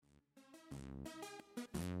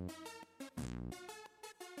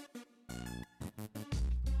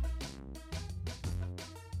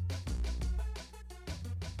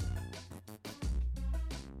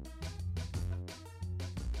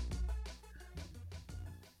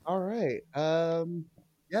All right.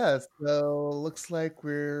 Yeah, so looks like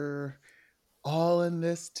we're all in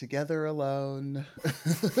this together alone.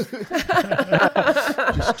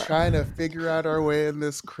 Just trying to figure out our way in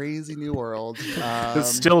this crazy new world.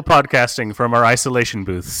 Still podcasting from our isolation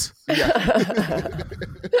booths. Yeah.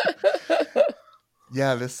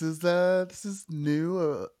 Yeah, this is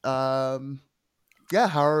new. Yeah,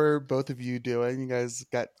 how are both of you doing? You guys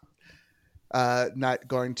got not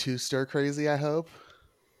going too stir crazy, I hope.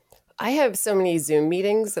 I have so many Zoom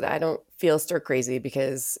meetings that I don't feel stir crazy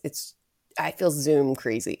because I feel Zoom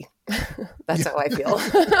crazy. That's how I feel.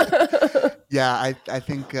 Yeah, I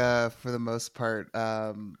think for the most part,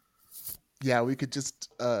 yeah, we could just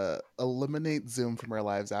eliminate Zoom from our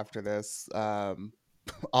lives after this.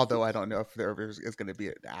 Although I don't know if there ever is going to be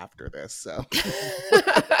an after this. So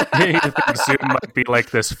You think Zoom might be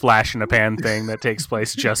like this flash in a pan thing that takes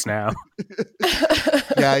place just now?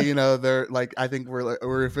 yeah, they're like I think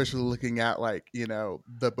we're officially looking at like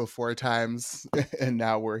the before times, and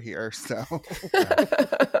now we're here. So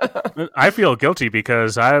I feel guilty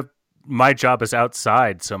because my job is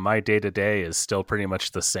outside, so my day to day is still pretty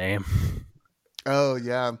much the same. oh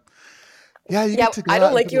yeah, yeah, you Yeah, get to go I out don't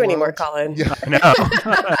into like the you anymore, world. Colin. Yeah, I know.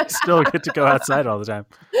 I still get to go outside all the time.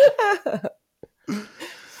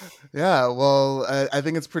 yeah. Well, I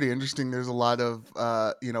think it's pretty interesting. There's a lot of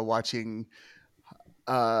watching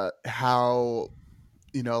how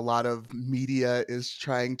a lot of media is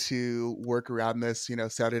trying to work around this.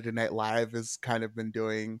 Saturday Night Live has kind of been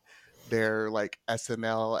doing their like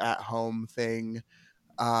SNL at home thing.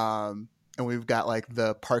 And we've got like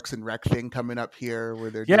the Parks and Rec thing coming up here where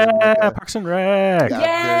they're doing like Yeah, a Parks and Rec. very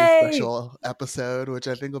Yay! special episode, which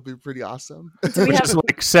I think will be pretty awesome. Do we Which have is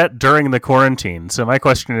like set during the quarantine. So my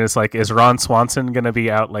question is like, is Ron Swanson going to be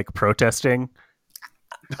out like protesting?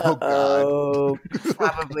 Oh God. Oh,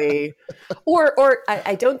 probably. Or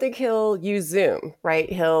I don't think he'll use Zoom, right?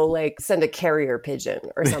 He'll like send a carrier pigeon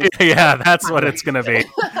or something. Yeah, that's what it's going to be.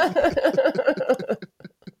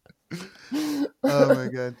 Oh my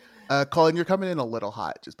God. Colin, you're coming in a little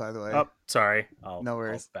hot, just by the way. Oh, sorry. No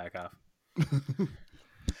worries. I'll back off.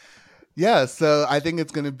 Yeah, so I think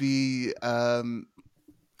it's going to be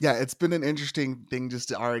yeah, it's been an interesting thing just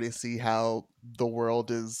to already see how the world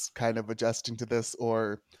is kind of adjusting to this,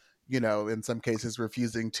 or in some cases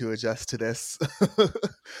refusing to adjust to this.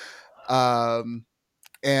 um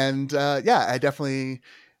and yeah, I definitely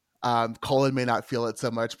Colin may not feel it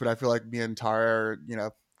so much, but I feel like me and Tara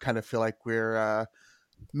kind of feel like we're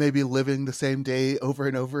maybe living the same day over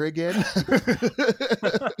and over again.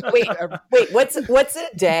 Wait, what's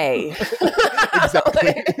a day?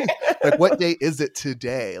 Exactly. Like, what day is it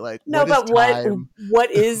today? Like, No, what is time? what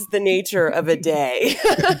is the nature of a day?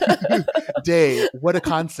 Day. What a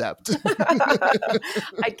concept.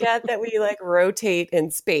 I get that we like rotate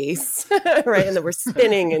in space, right? And that we're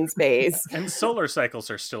spinning in space. And solar cycles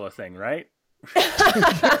are still a thing, right?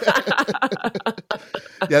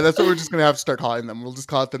 Yeah, that's what we're just gonna have to start calling them. We'll just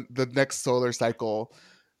call it the next solar cycle.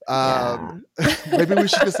 Maybe we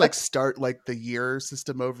should just like start like the year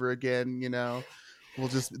system over again.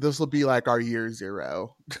 This will be like our year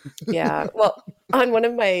zero. Yeah. Well, on one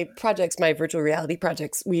of my projects, my virtual reality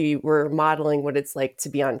projects, we were modeling what it's like to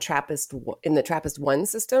be on in the TRAPPIST-1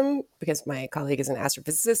 system, because my colleague is an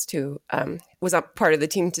astrophysicist who was a part of the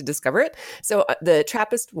team to discover it. So the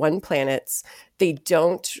TRAPPIST-1 planets, they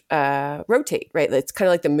don't rotate, right? It's kind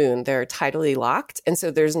of like the moon. They're tidally locked. And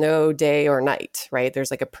so there's no day or night, right? There's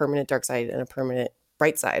like a permanent dark side and a permanent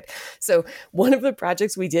bright side. So one of the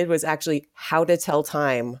projects we did was actually how to tell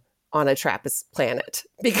time on a TRAPPIST planet,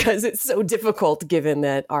 because it's so difficult given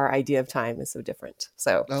that our idea of time is so different.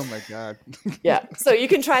 So, oh my God. Yeah. So you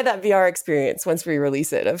can try that VR experience once we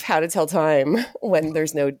release it of how to tell time when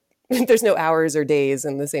there's no hours or days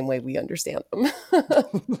in the same way we understand them.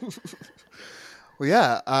 Well,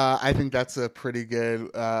 yeah, I think that's a pretty good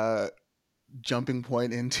jumping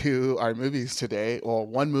point into our movies today. Well,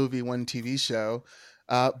 one movie, one TV show,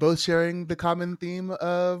 both sharing the common theme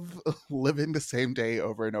of living the same day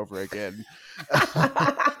over and over again.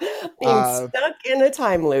 Being stuck in a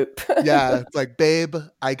time loop. Yeah, it's like, babe,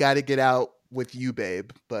 I got to get out with you,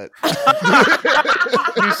 babe. But You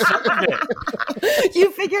solved it.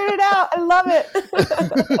 You figured it out. I love it.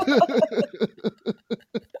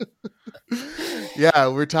 Yeah,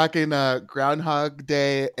 we're talking Groundhog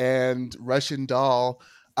Day and Russian Doll,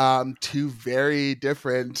 two very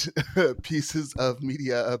different pieces of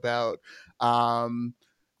media about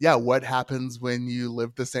yeah, what happens when you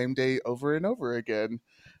live the same day over and over again.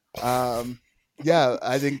 Yeah,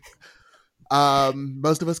 I think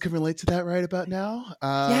Most of us can relate to that right about now.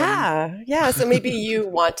 Yeah. So maybe you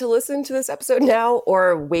want to listen to this episode now,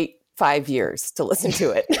 or wait 5 years to listen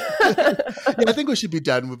to it. Yeah, I think we should be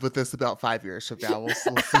done with this about 5 years from now. We'll see.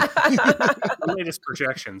 The latest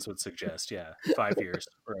projections would suggest, 5 years.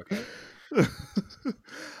 We're okay.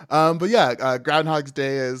 But yeah, Groundhog's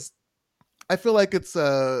Day is, I feel like it's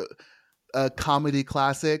a comedy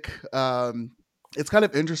classic. It's kind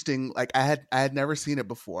of interesting. Like I had never seen it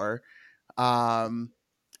before.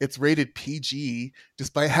 It's rated PG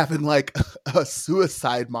despite having like a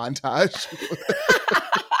suicide montage.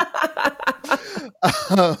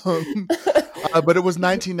 But it was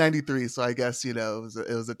 1993, so I guess it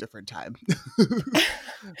was a different time.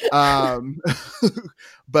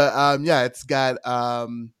 But yeah, it's got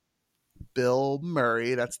Bill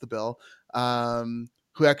Murray. That's the Bill.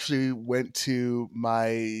 Who actually went to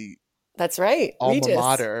my That's right, alma Regis.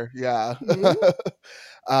 mater, yeah.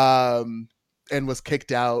 And was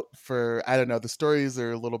kicked out for, I don't know, the stories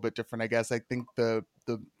are a little bit different, I guess. I think the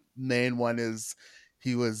main one is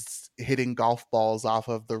he was hitting golf balls off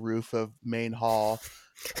of the roof of Main Hall.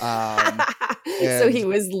 So he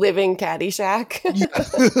was living Caddyshack.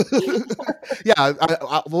 Yeah.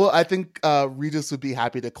 Well, I think Regis would be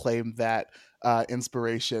happy to claim that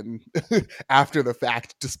inspiration after the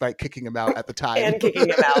fact, despite kicking him out at the time. And kicking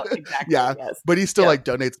him out, exactly. Yeah, yes. But he still like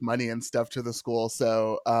donates money and stuff to the school.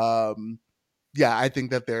 So yeah, I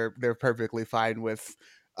think that they're perfectly fine with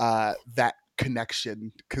that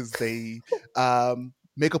connection, because they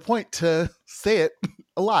make a point to say it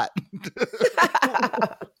a lot.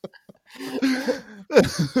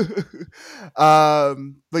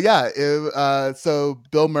 But yeah, so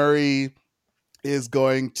Bill Murray is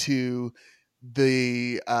going to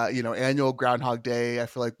the annual Groundhog Day. I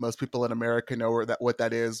feel like most people in America know what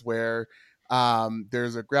that is, where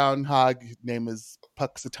there's a groundhog. His name is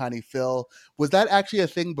Puxatawny Phil. Was that actually a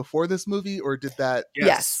thing before this movie, or did that?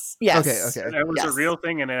 Yes. Okay. That was a real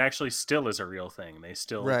thing, and it actually still is a real thing. They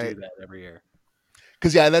still do that every year.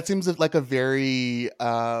 Because that seems like a very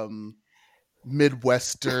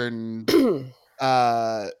Midwestern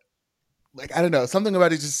like, I don't know, something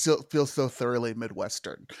about it just feels so thoroughly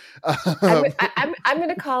Midwestern. I'm going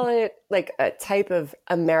to call it like a type of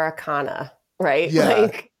Americana, right? Yeah.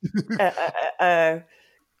 Like a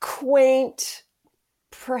quaint,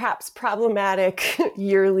 perhaps problematic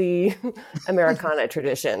yearly Americana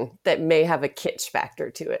tradition that may have a kitsch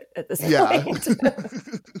factor to it at this point.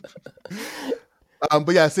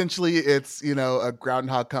 But yeah, essentially it's, a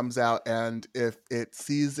groundhog comes out, and if it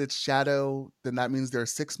sees its shadow, then that means there are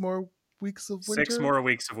 6 more weeks of winter. 6 more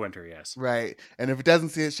weeks of winter, yes. Right. And if it doesn't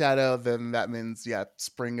see its shadow, then that means,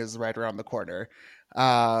 spring is right around the corner.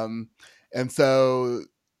 And so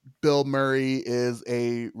Bill Murray is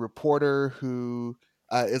a reporter who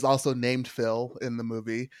is also named Phil in the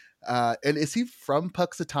movie. And is he from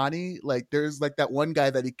Puxatawny? Like, there's like that one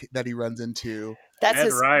guy that he runs into. That's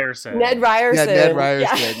Ned Ryerson. Ned Ryerson. Yeah, Ned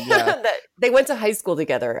Ryerson. Yeah. They went to high school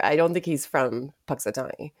together. I don't think he's from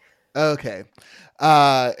Puxatawny. Okay.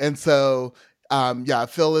 And so,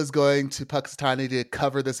 Phil is going to Puxatawny to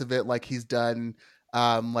cover this event like he's done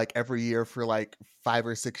like every year for like 5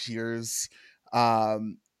 or 6 years.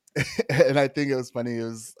 And I think it was funny. It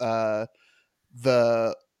was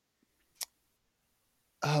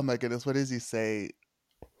oh my goodness, what does he say?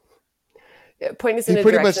 Point us in a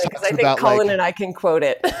direction, because I think Colin and I can quote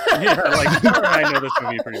it. I know this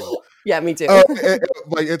movie pretty well. Yeah, me too.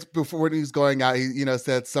 It's before, when he's going out, he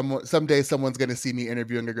said someday someone's going to see me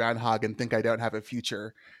interviewing a groundhog and think I don't have a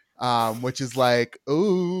future, which is like,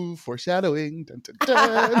 ooh, foreshadowing. Dun, dun,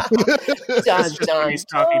 dun. Dun, dun. He's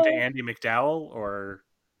talking to Andie MacDowell or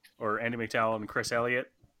Andie MacDowell and Chris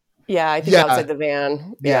Elliott. Yeah, I think outside the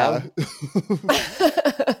van. Yeah.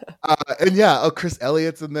 And Chris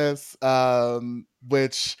Elliott's in this,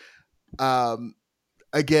 which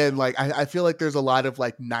again, like I feel like there's a lot of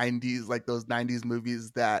like 90s, like those 90s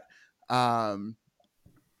movies that I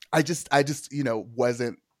just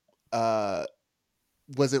wasn't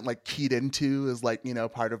like keyed into as like,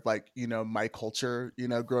 part of like, my culture,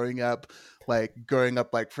 growing up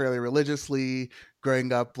like fairly religiously,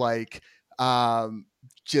 growing up like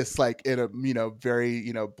just like in a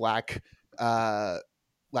very Black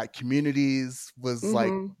like communities was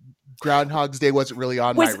like Groundhog's Day wasn't really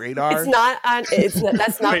on my radar. It's not on.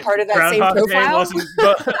 That's not Wait, part of that Groundhog same Day profile. wasn't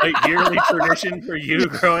a yearly tradition for you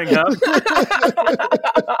growing up.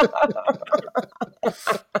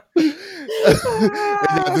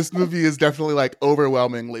 Yeah, this movie is definitely like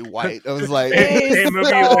overwhelmingly white. I was like, a movie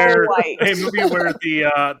so where white.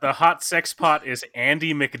 the hot sex pot is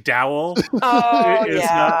Andy McDowell. Oh is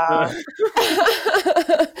yeah.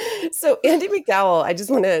 not So Andy McDowell, I just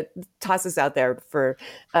want to toss this out there for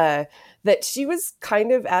that she was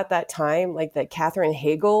kind of at that time like the Katherine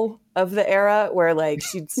Heigl of the era, where like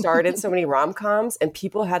she'd starred in so many rom-coms and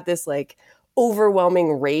people had this like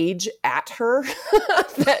overwhelming rage at her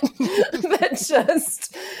that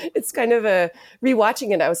just, it's kind of a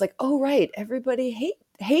rewatching it. I was like, oh right, everybody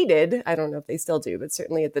hated, I don't know if they still do, but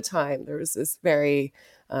certainly at the time there was this very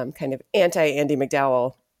kind of anti-Andy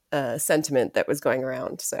McDowell sentiment that was going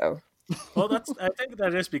around. So well, I think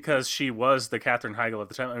that is because she was the Katherine Heigl at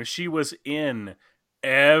the time. I mean, she was in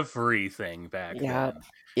everything back then.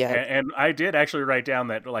 Yeah. And I did actually write down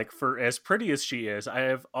that, like, for as pretty as she is, I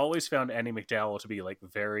have always found Annie McDowell to be like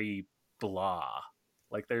very blah.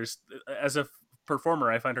 Like, as a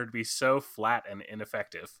performer, I find her to be so flat and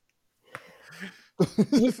ineffective.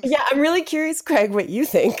 Yeah, I'm really curious, Craig, what you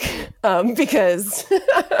think, because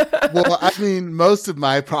well, I mean, most of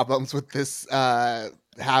my problems with this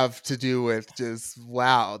have to do with just,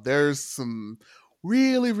 wow, there's some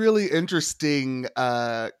really, really interesting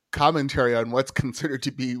commentary on what's considered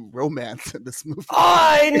to be romance in this movie.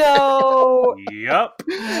 I know. Yep.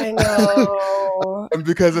 I know.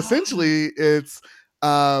 Because essentially it's,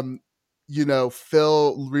 Phil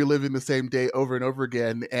reliving the same day over and over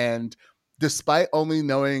again. And despite only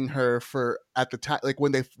knowing her for at the time, like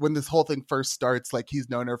when this whole thing first starts, like he's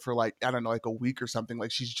known her for like, I don't know, like a week or something.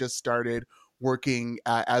 Like she's just started working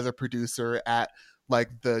as a producer at like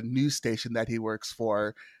the news station that he works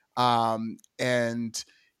for. And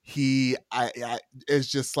he is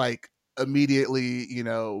just like immediately,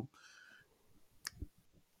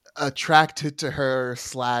 attracted to her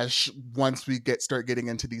 / once we start getting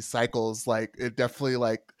into these cycles, like it definitely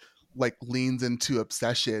like leans into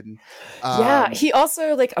obsession. Yeah, he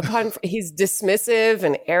also like he's dismissive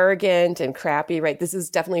and arrogant and crappy, right? This is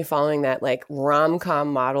definitely following that like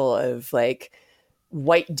rom-com model of like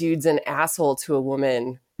white dude's an asshole to a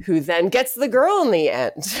woman who then gets the girl in the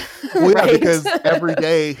end. Well, right? Yeah, because every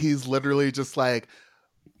day he's literally just like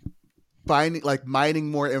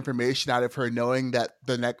mining more information out of her, knowing that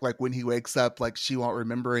the next, like when he wakes up, like she won't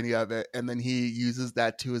remember any of it, and then he uses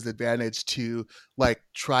that to his advantage to like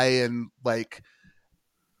try and like,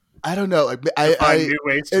 I don't know, like find new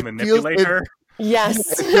ways to manipulate her.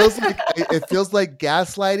 Yes, it feels like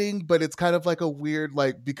gaslighting, but it's kind of like a weird,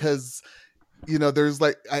 like, because there's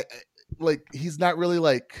like he's not really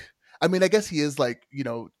like, I mean, I guess he is like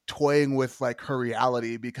toying with like her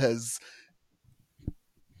reality, because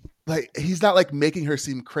like he's not like making her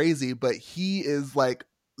seem crazy, but he is like,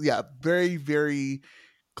 yeah, very, very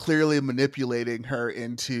clearly manipulating her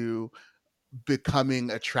into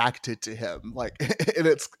becoming attracted to him. Like, and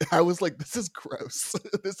I was like, this is gross.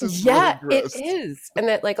 This is really gross. It is. And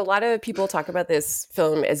that like a lot of people talk about this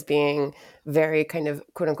film as being very kind of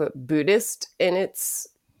quote unquote Buddhist in its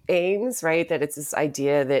aims, right? That it's this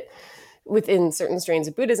idea that within certain strains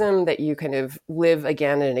of Buddhism that you kind of live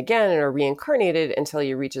again and again and are reincarnated until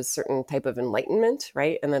you reach a certain type of enlightenment,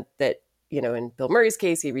 right? And that in Bill Murray's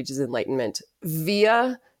case, he reaches enlightenment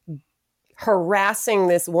via harassing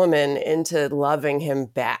this woman into loving him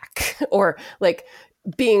back, or like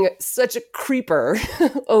being such a creeper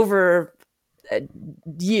over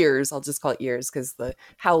years. I'll just call it years, because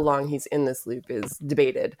how long he's in this loop is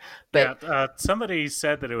debated. But yeah, somebody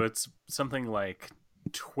said that it was something like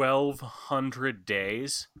 1,200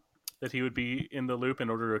 days that he would be in the loop in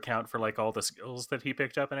order to account for like all the skills that he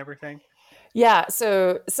picked up and everything. Yeah,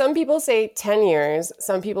 so some people say 10 years,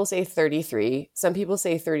 some people say 33, some people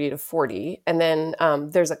say 30 to 40. And then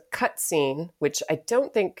there's a cut scene, which I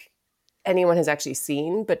don't think anyone has actually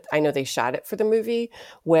seen, but I know they shot it for the movie,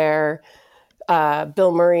 where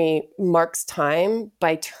Bill Murray marks time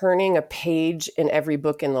by turning a page in every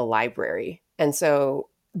book in the library. And so,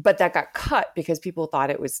 but that got cut because people thought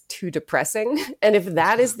it was too depressing. And if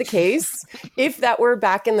that is the case, if that were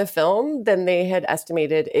back in the film, then they had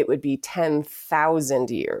estimated it would be 10,000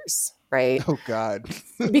 years, right? Oh God.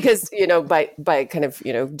 Because, by kind of,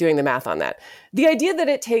 doing the math on that, the idea that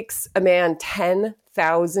it takes a man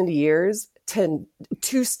 10,000 years to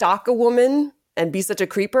stalk a woman and be such a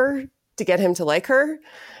creeper to get him to like her.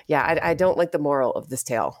 Yeah, I don't like the moral of this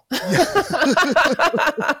tale.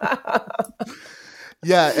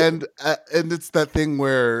 Yeah, and it's that thing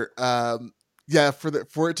where yeah,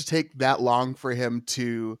 for it to take that long for him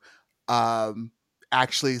to um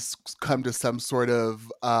actually come to some sort of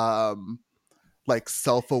like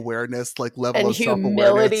self-awareness, like level And of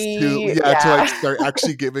self-awareness to humility. to like Yeah. start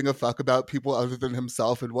actually giving a fuck about people other than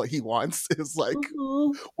himself and what he wants is like,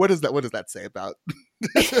 Mhm. what does that say about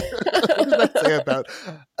what does that say about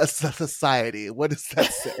a society? What does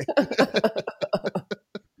that say?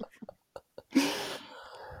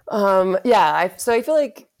 So I feel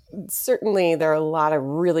like certainly there are a lot of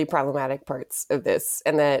really problematic parts of this,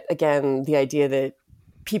 and that again, the idea that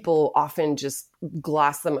people often just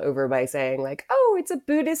gloss them over by saying like, "Oh, it's a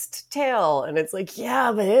Buddhist tale," and it's like,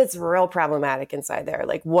 yeah, but it's real problematic inside there.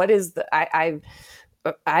 Like, what is the I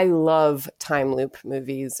love time loop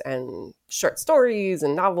movies and short stories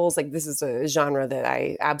and novels. Like, this is a genre that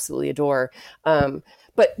I absolutely adore.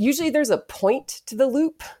 But usually there's a point to the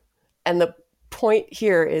loop, and the point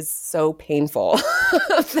here is so painful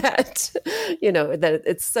that that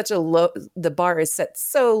it's such a low, the bar is set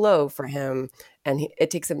so low for him, and it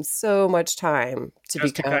takes him so much time to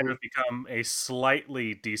Just to kind become of become a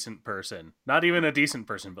slightly decent person. Not even a decent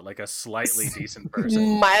person, but like a slightly decent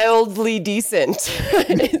person. mildly decent.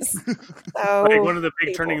 It's Like so one of the big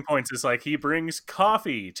painful. turning points is like he brings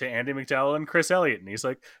coffee to Andy McDowell and Chris Elliott, and he's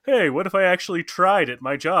like, "Hey, what if I actually tried at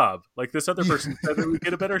my job? Like this other person said that we'd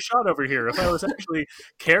get a better shot over here if I was actually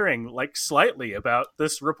caring like slightly about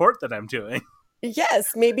this report that I'm doing."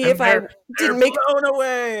 Yes, maybe And if I they're didn't make blown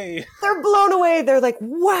away. they're blown away. They're like,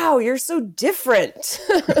 "Wow, you're so different."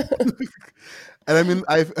 And I mean,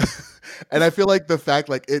 I feel like the fact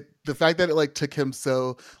that it like took him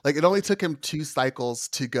so like it only took him 2 cycles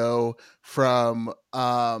to go from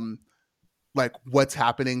like what's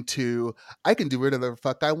happening to I can do whatever the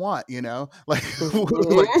fuck I want, like like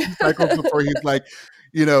 2 cycles before he's like,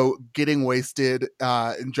 getting wasted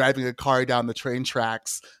and driving a car down the train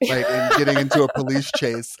tracks, like and getting into a police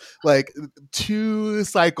chase, like 2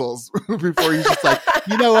 cycles before he's just like,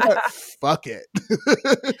 you know what, fuck it.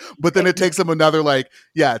 But then it takes him another like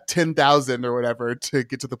 10,000 or whatever to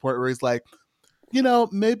get to the point where he's like,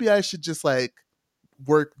 maybe I should just like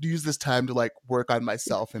use this time to like work on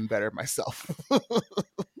myself and better myself.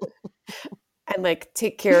 And like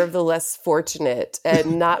take care of the less fortunate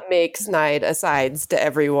and not make snide asides to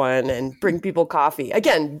everyone and bring people coffee.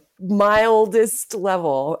 Again, mildest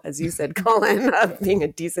level, as you said, Colin, of being a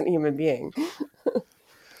decent human being.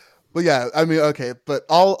 But yeah, I mean, okay, but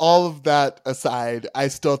all of that aside, I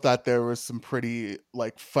still thought there were some pretty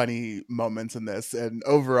like funny moments in this, and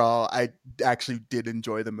overall, I actually did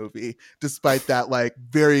enjoy the movie, despite that like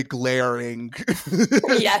very glaring,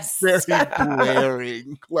 Yes. very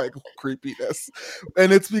glaring like creepiness.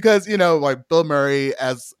 And it's because like Bill Murray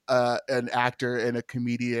as an actor and a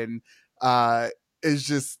comedian is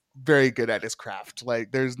just very good at his craft.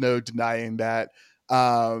 Like, there's no denying that.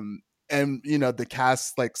 And the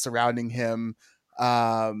cast like surrounding him,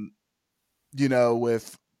 with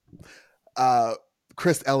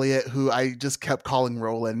Chris Elliott, who I just kept calling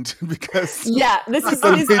Roland because This is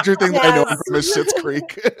the major thing that I know yes. from is Schitt's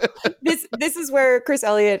Creek. This is where Chris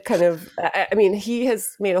Elliott kind of I mean, he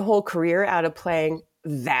has made a whole career out of playing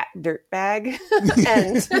that dirtbag.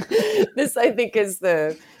 And this, I think, is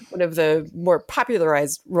one of the more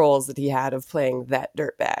popularized roles that he had of playing that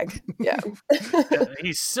dirtbag. Yeah.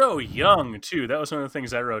 He's so young too. That was one of the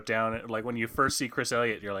things I wrote down. Like when you first see Chris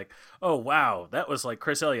Elliott, you're like, "Oh wow, that was like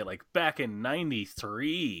Chris Elliott like back in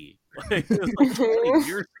 '93, like, it was like 20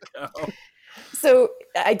 years ago." So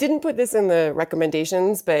I didn't put this in the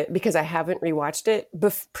recommendations, but because I haven't rewatched it.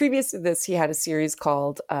 Previous to this, he had a series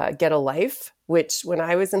called Get a Life, which when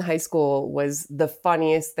I was in high school was the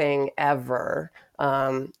funniest thing ever.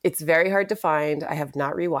 It's very hard to find. I have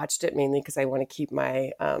not rewatched it, mainly because I want to keep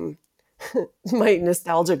my my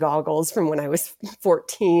nostalgia goggles from when I was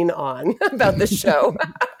 14 on about the show.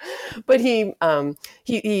 But he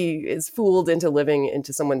is fooled into living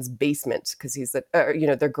into someone's basement because he's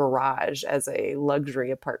their garage as a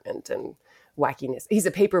luxury apartment and wackiness. He's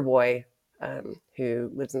a paper boy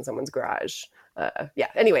who lives in someone's garage.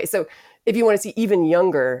 Anyway, so if you want to see even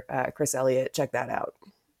younger Chris Elliott, check that out.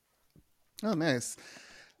 Oh, nice.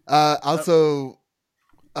 Also,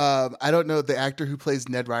 I don't know the actor who plays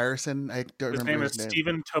Ned Ryerson. I don't remember his name. His name is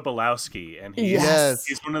Stephen Tobolowsky, and Yes.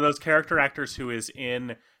 he's one of those character actors who is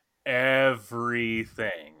in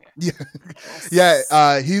everything.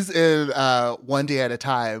 Yeah. He's in One Day at a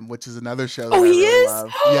Time, which is another show that I he really is?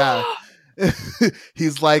 love. Yeah.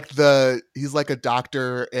 he's like a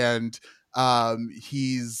doctor, and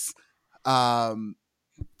he's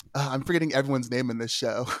I'm forgetting everyone's name in this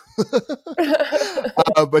show.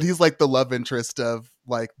 But he's like the love interest of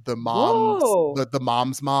like the mom's the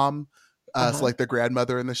mom's mom. So like the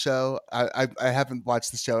grandmother in the show. I haven't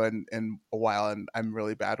watched the show in a while, and I'm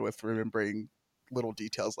really bad with remembering little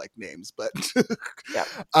details like names, but Yeah.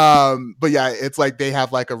 but yeah, it's like they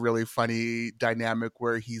have like a really funny dynamic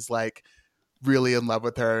where he's like really in love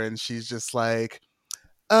with her, and she's just like,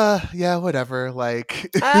 yeah, whatever.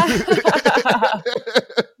 Like,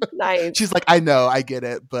 Nice. she's like, I know, I get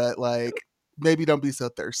it, but like, maybe don't be so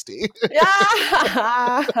thirsty.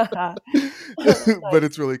 Yeah. But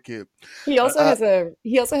it's really cute. He also has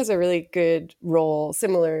a really good role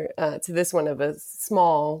similar to this one, of a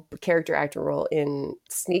small character actor role in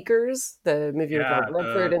Sneakers, the movie with Robert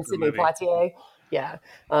Redford and Sidney Poitier. Yeah,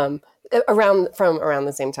 around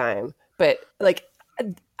the same time. But like,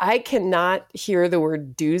 I cannot hear the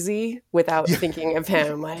word doozy without thinking of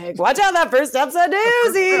him. Like, watch out, that first step's a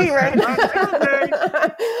doozy. Right?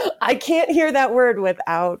 I can't hear that word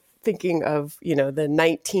without thinking of, the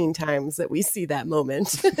 19 times that we see that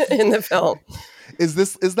moment in the film. Is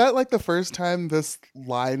that like the first time this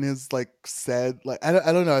line is like said? Like,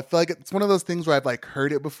 I don't know. I feel like it's one of those things where I've like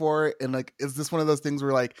heard it before, and like, is this one of those things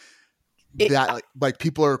where like like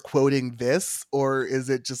people are quoting this, or is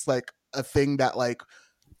it just like a thing that like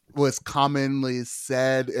was commonly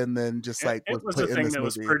said and then just like it was a thing that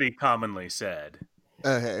was pretty commonly said?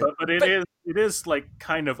 Okay, but it is like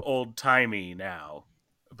kind of old timey now.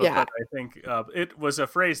 But I think it was a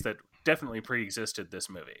phrase that definitely pre-existed this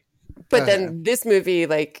movie. But then this movie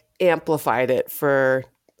like amplified it for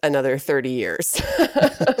another 30 years.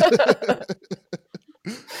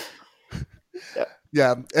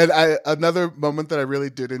 Yeah, and another moment that I really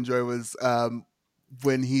did enjoy was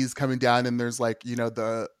when he's coming down and there's like,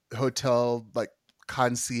 the hotel like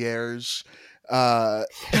concierge,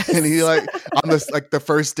 and he like on this like the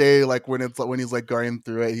first day, like when he's like going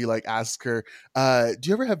through it, he like asks her, do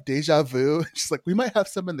you ever have deja vu? She's like, we might have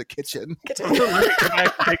some in the kitchen. Take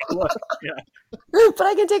a look. Yeah. But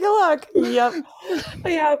I can take a look. Yep.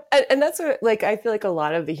 Yeah. And that's what, like, I feel like a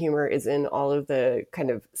lot of the humor is in all of the kind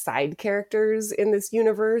of side characters in this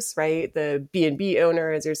universe, right? The B&B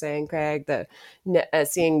owner, as you're saying, Craig, the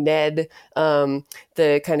seeing Ned,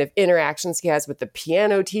 the kind of interactions he has with the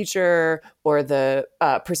piano teacher, or the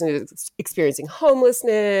person who's experiencing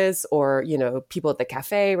homelessness, or, people at the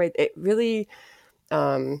cafe, right? It really,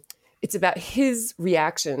 it's about his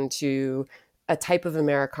reaction to a type of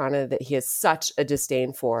Americana that he has such a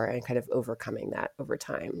disdain for, and kind of overcoming that over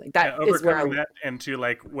time. Like that is where that, and to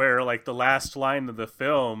like where like the last line of the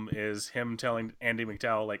film is him telling Andie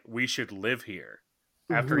MacDowell like, we should live here,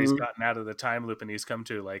 after he's gotten out of the time loop and he's come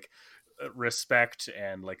to like respect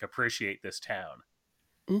and like appreciate this town.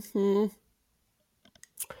 Mm-hmm.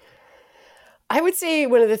 I would say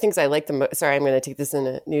one of the things I like the most, sorry, I'm going to take this in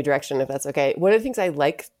a new direction if that's okay. One of the things I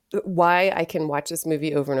like, why I can watch this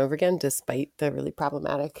movie over and over again, despite the really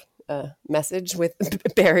problematic messages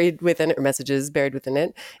buried within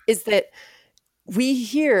it, is that we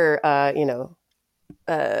hear,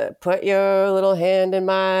 put your little hand in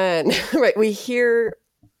mine, right? We hear,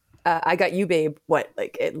 I got you, babe,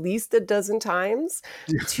 like at least a dozen times.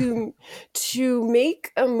 To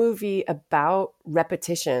make a movie about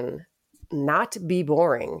repetition not be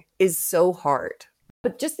boring is so hard.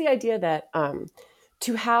 But just the idea that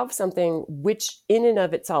to have something which in and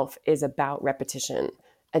of itself is about repetition,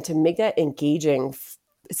 and to make that engaging,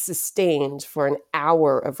 sustained for an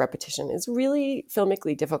hour of repetition, is really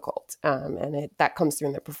filmically difficult. And that comes through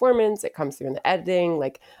in the performance, it comes through in the editing.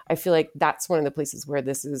 Like, I feel like that's one of the places where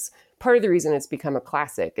this is part of the reason it's become a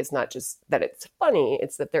classic. It's not just that it's funny,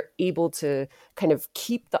 it's that they're able to kind of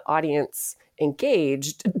keep the audience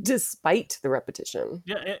engaged despite the repetition.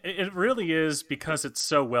 Yeah, it really is, because it's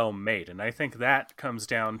so well made. And I think that comes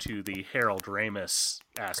down to the Harold Ramis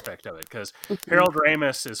aspect of it, because Harold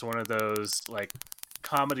Ramis is one of those like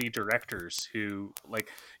comedy directors who, like,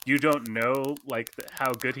 you don't know like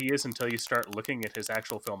how good he is until you start looking at his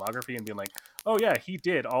actual filmography and being like, oh yeah, he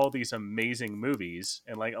did all these amazing movies.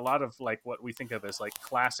 And like a lot of like what we think of as like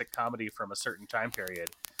classic comedy from a certain time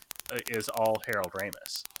period is all Harold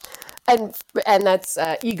Ramis. And that's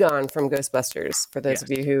Egon from Ghostbusters, for those of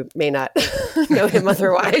you who may not know him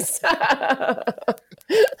otherwise.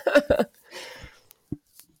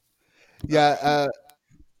 Yeah.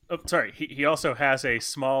 Sorry. He also has a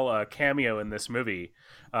small cameo in this movie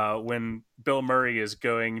when Bill Murray is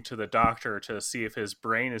going to the doctor to see if his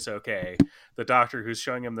brain is okay. The doctor who's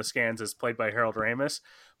showing him the scans is played by Harold Ramis.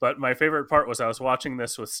 But my favorite part was I was watching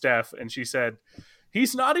this with Steph, and she said,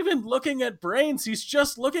 he's not even looking at brains. He's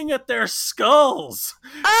just looking at their skulls.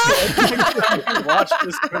 Watch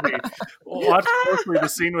this movie. Watch closely the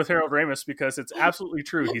scene with Harold Ramis, because it's absolutely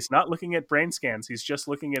true. He's not looking at brain scans. He's just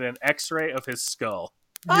looking at an X-ray of his skull.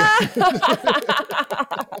 Yeah.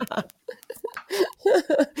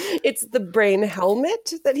 It's the brain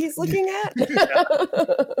helmet that he's looking at.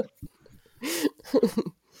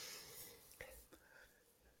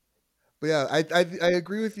 But yeah, I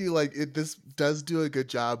agree with you. Like this does do a good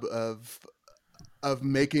job of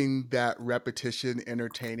making that repetition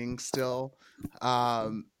entertaining still.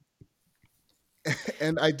 Um,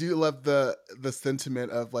 and I do love the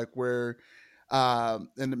sentiment of like where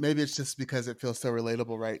and maybe it's just because it feels so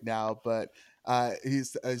relatable right now, but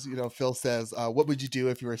he's, as you know, Phil says, what would you do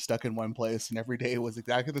if you were stuck in one place and every day was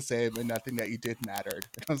exactly the same and nothing that you did mattered?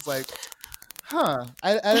 And I was like, huh,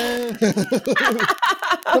 I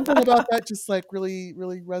something about that just like really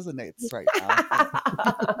really resonates right now.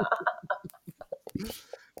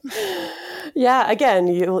 Yeah, again,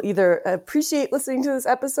 you'll either appreciate listening to this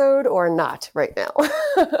episode or not right now.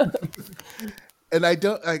 And I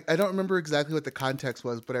don't remember exactly what the context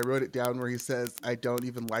was, but I wrote it down where he says, I don't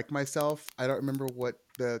even like myself. I don't remember what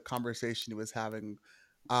the conversation he was having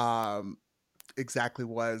um exactly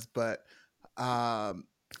was, but um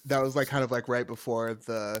that was like kind of like right before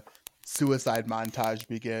the suicide montage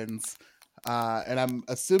begins. And I'm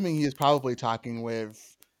assuming he is probably talking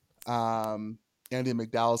with Andy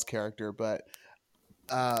McDowell's character, but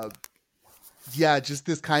uh yeah, just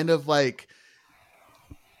this kind of like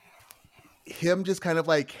him just kind of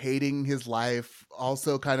like hating his life,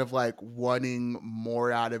 also kind of like wanting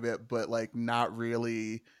more out of it, but like not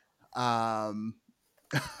really. Um,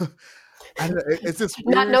 I don't know. It's this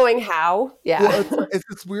Not weird. knowing how. Yeah. Well, it's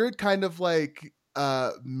this weird kind of like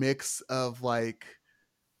mix of like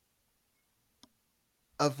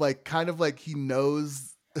kind of like he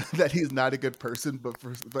knows that he's not a good person,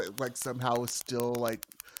 but like somehow still like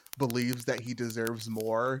believes that he deserves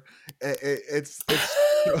more. It's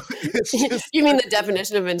just You mean the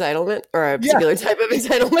definition of entitlement or a yeah. particular type of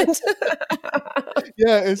entitlement?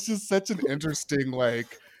 Yeah, it's just such an interesting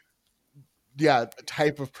like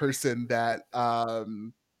type of person that I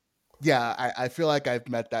feel like I've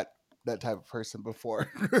met that type of person before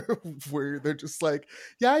where they're just like,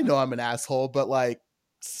 yeah, I know I'm an asshole, but like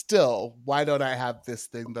still, why don't I have this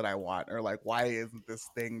thing that I want? Or like why isn't this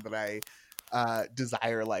thing that I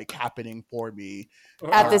desire like happening for me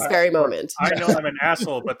At this very moment. I know I'm an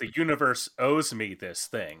asshole, but the universe owes me this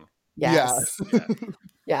thing. Yes. Yeah.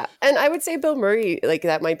 Yeah. And I would say Bill Murray, like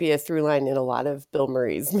that might be a through line in a lot of Bill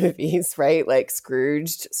Murray's movies, right? Like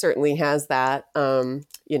Scrooged certainly has that. You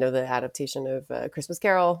know, the adaptation of Christmas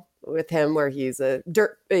Carol with him where he's a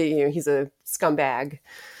he's a scumbag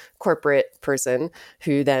corporate person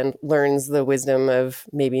who then learns the wisdom of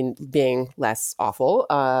maybe being less awful.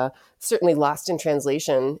 Certainly Lost in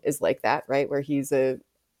Translation is like that, right? Where he's a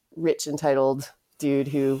rich, entitled dude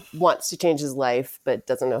who wants to change his life but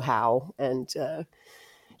doesn't know how. And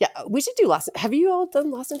yeah, we should do Lost. Have you all done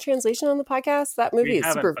Lost in Translation on the podcast? That movie is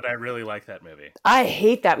super. But I really like that movie. I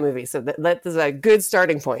hate that movie, so that is a good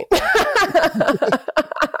starting point.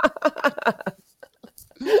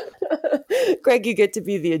 Greg, you get to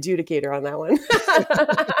be the adjudicator on that one.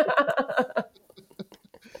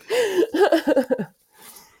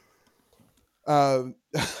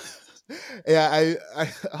 Yeah,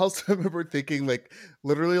 I also remember thinking like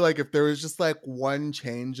literally like if there was just like one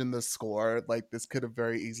change in the score, like this could have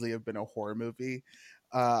very easily have been a horror movie.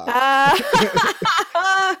 And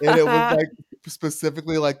it was like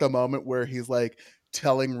specifically like the moment where he's like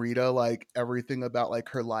telling Rita like everything about like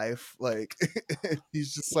her life, like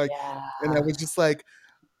he's just like, yeah. And I was just like,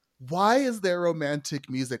 why is there romantic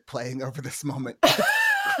music playing over this moment?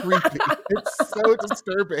 Creepy. It's so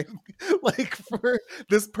disturbing. Like for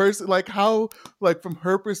this person, like how, like from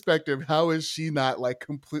her perspective, how is she not like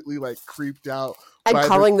completely like creeped out and by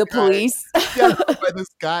calling the this guy? police? Yeah, by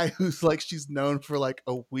this guy who's like she's known for like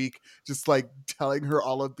a week, just like telling her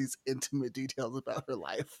all of these intimate details about her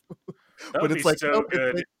life. That would But be it's like so nope, it's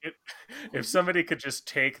good like, if somebody could just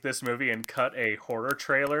take this movie and cut a horror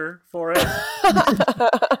trailer for it.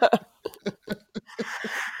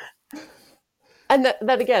 And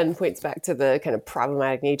that again points back to the kind of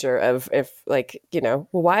problematic nature of if like, you know,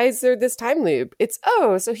 well, why is there this time loop? It's,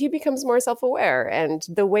 so he becomes more self-aware. And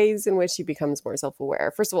the ways in which he becomes more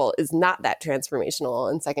self-aware, first of all, is not that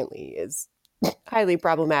transformational. And secondly, is highly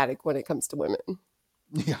problematic when it comes to women.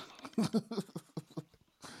 yeah.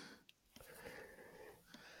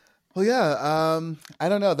 Well, yeah, I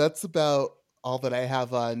don't know. That's about all that I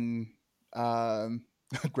have on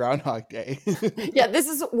Groundhog Day. Yeah, this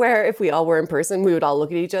is where if we all were in person, we would all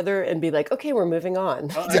look at each other and be like, okay, we're moving on.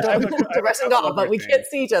 The rest is all, but we can't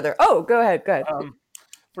see each other. Oh, go ahead.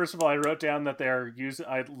 First of all, I wrote down that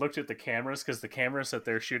I looked at the cameras because the cameras that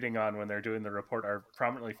they're shooting on when they're doing the report are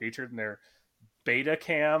prominently featured, and they're beta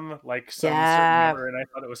cam like some certain Yeah. number, and I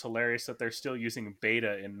thought it was hilarious that they're still using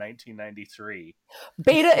beta in 1993.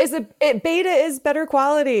 Beta is better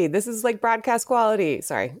quality. This is like broadcast quality.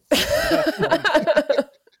 Sorry.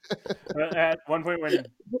 At one point when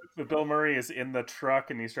Bill Murray is in the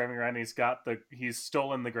truck and he's driving around, he's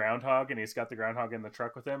stolen the groundhog and he's got the groundhog in the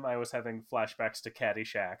truck with him. I was having flashbacks to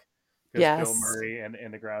Caddyshack because Yes. Bill Murray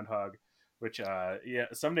and the groundhog, which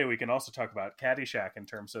someday we can also talk about Caddyshack in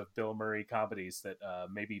terms of Bill Murray comedies that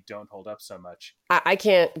maybe don't hold up so much. I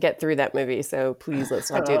can't get through that movie, so please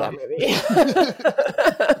let's not do that movie.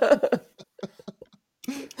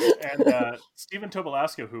 And Stephen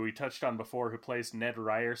Tobolowsky, who we touched on before, who plays Ned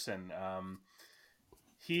Ryerson,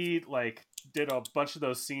 he like did a bunch of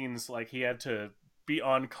those scenes. Like he had to be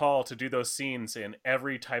on call to do those scenes in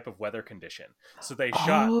every type of weather condition. So they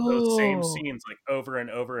shot those same scenes like over and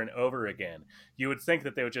over and over again. You would think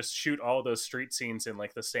that they would just shoot all those street scenes in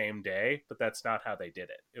like the same day, but that's not how they did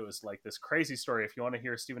it. It was like this crazy story. If you want to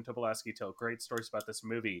hear Stephen Tobolowsky tell great stories about this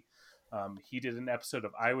movie, he did an episode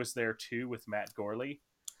of I Was There Too with Matt Gorley,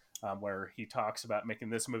 where he talks about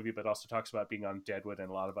making this movie, but also talks about being on Deadwood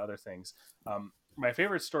and a lot of other things. My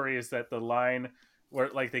favorite story is that the line where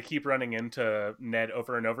like they keep running into Ned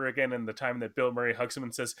over and over again, and the time that Bill Murray hugs him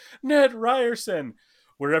and says, "Ned Ryerson,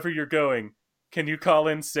 wherever you're going, can you call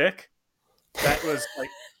in sick?" That was like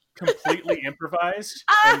completely improvised,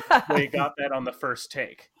 and they got that on the first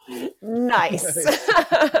take. Nice.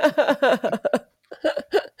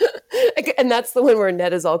 And that's the one where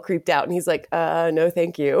Ned is all creeped out and he's like, no,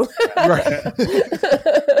 thank you. Right.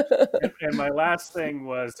 And my last thing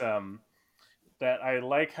was that I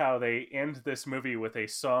like how they end this movie with a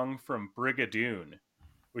song from Brigadoon,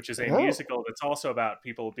 which is a musical that's also about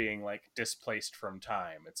people being like displaced from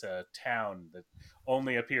time. It's a town that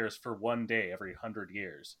only appears for one day every 100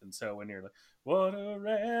 years. And so when you're like, what a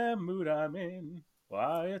rare mood I'm in,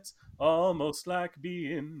 why it's almost like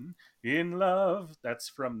being in love. That's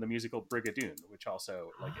from the musical Brigadoon, which also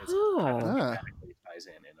like is kind of thematically ties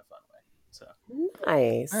in a fun way. So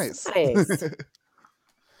nice.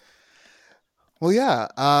 Well, yeah,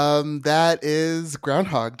 that is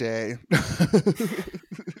Groundhog Day.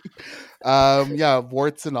 Yeah,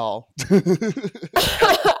 warts and all.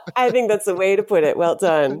 I think that's the way to put it. Well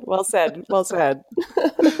done. Well said. Well said.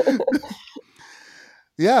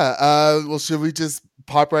 Yeah. Well, should we just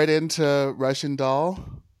pop right into Russian Doll?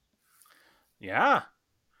 Yeah.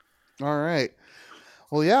 All right.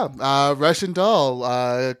 Well, yeah. Russian Doll,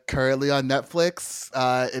 currently on Netflix.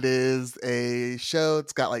 It is a show.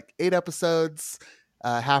 It's got like 8 episodes,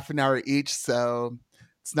 half an hour each. So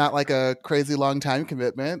it's not like a crazy long time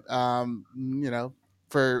commitment.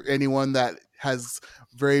 For anyone that has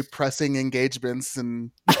very pressing engagements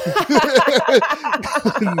and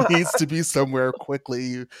needs to be somewhere quickly,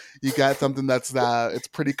 you got something that's it's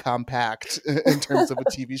pretty compact in terms of a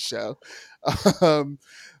TV show.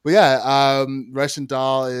 But yeah, Russian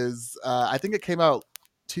Doll is I think it came out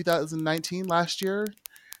 2019 last year.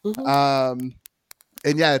 Mm-hmm.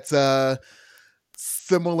 And yeah, it's a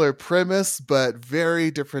similar premise but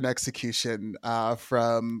very different execution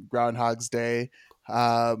from Groundhog's Day.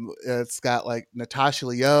 It's got like Natasha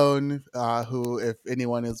Lyonne, who, if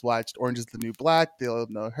anyone has watched Orange is the New Black, they'll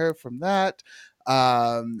know her from that.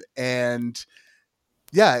 And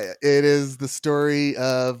yeah, it is the story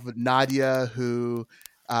of Nadia, who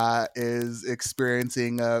is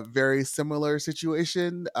experiencing a very similar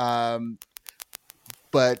situation.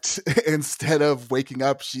 But instead of waking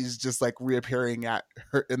up, she's just like reappearing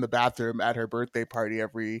in the bathroom at her birthday party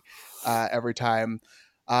every time.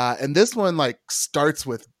 And this one like starts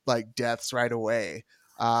with like deaths right away,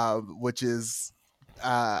 which is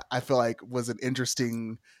I feel like was an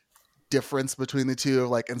interesting difference between the two. Of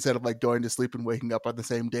like, instead of like going to sleep and waking up on the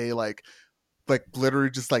same day, like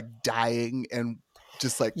literally just like dying and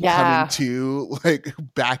just like coming to like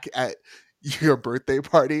back at your birthday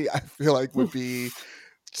party, I feel like would be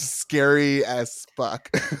just scary as fuck.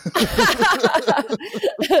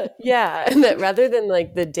 Yeah, and that rather than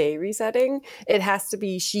like the day resetting, it has to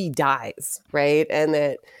be she dies, right? And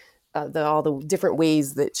that all the different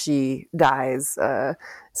ways that she dies,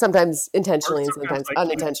 sometimes intentionally and sometimes like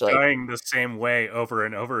unintentionally, dying the same way over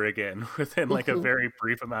and over again within like a very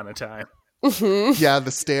brief amount of time. Mm-hmm. Yeah, the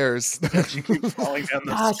stairs. She keeps falling down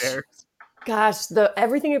the stairs. Gosh,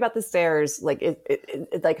 everything about the stairs, like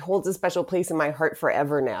it like holds a special place in my heart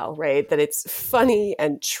forever now, right? That it's funny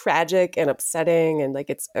and tragic and upsetting, and like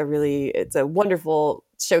it's a wonderful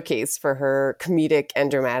showcase for her comedic and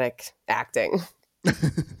dramatic acting.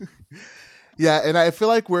 Yeah, and I feel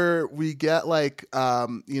like we get like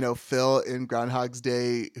Phil in Groundhog's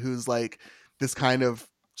Day, who's like this kind of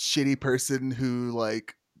shitty person who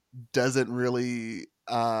like doesn't really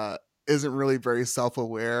isn't really very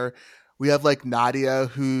self-aware. We have like Nadia,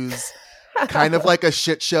 who's kind of like a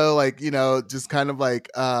shit show, like, you know, just kind of like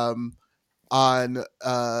on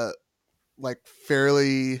like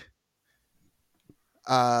fairly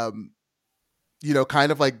you know,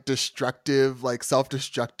 kind of like destructive, like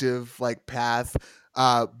self-destructive like path,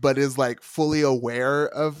 but is like fully aware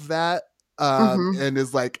of that, and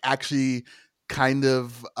is like actually kind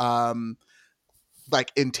of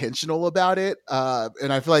like intentional about it,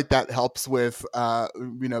 and I feel like that helps with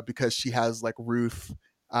you know, because she has like Ruth,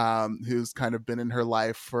 who's kind of been in her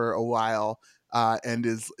life for a while, and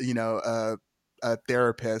is, you know, a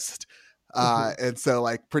therapist, and so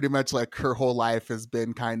like pretty much like her whole life has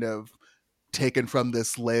been kind of taken from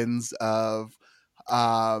this lens of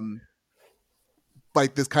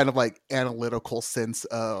like this kind of like analytical sense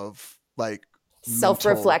of like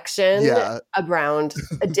self-reflection around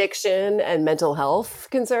addiction and mental health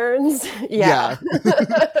concerns. Yeah.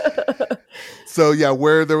 So yeah,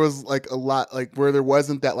 where there was like a lot, like where there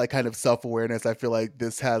wasn't that like kind of self-awareness, I feel like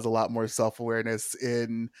this has a lot more self-awareness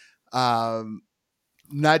in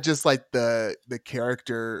not just like the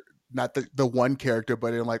character, not the one character,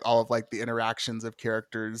 but in like all of like the interactions of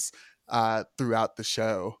characters throughout the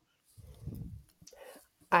show.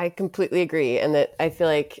 I completely agree. And that I feel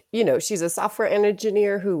like, you know, she's a software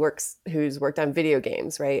engineer who's worked on video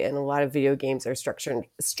games, right? And a lot of video games are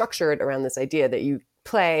structured around this idea that you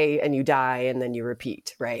play and you die and then you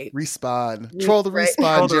repeat, right? Respawn. Troll the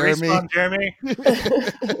respawn, Jeremy.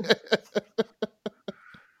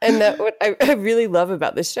 And that what I really love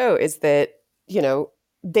about the show is that, you know,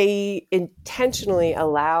 they intentionally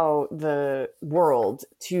allow the world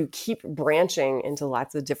to keep branching into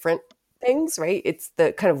lots of different things, right? It's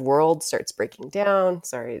the kind of world starts breaking down.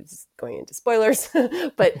 Sorry, it's going into spoilers,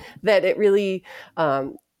 but that it really,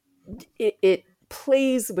 it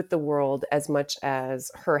plays with the world as much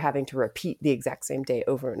as her having to repeat the exact same day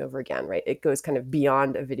over and over again, right? It goes kind of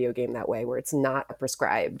beyond a video game that way, where it's not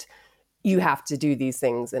prescribed. You have to do these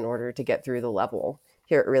things in order to get through the level.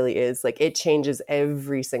 Here it really is like it changes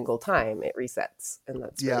every single time it resets, and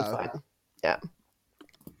that's really fun. Yeah.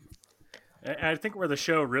 I think where the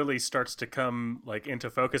show really starts to come like into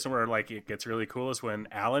focus and where like it gets really cool is when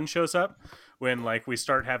Alan shows up, when like we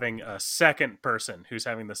start having a second person who's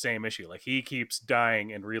having the same issue. Like he keeps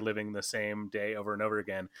dying and reliving the same day over and over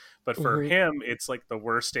again. But for him, it's like the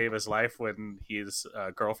worst day of his life when his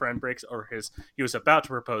girlfriend breaks, or he was about to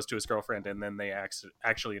propose to his girlfriend and then they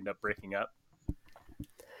actually end up breaking up.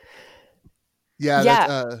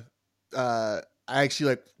 I actually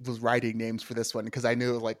like was writing names for this one because I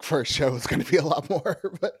knew like for a show it was going to be a lot more.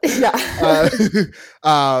 But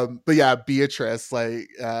but yeah, Beatrice, like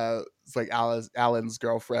it's like Alan's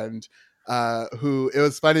girlfriend. Who it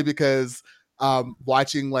was funny because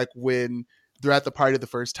watching like when they're at the party the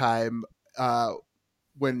first time,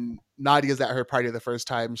 when Nadia's at her party the first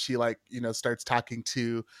time, she like, you know, starts talking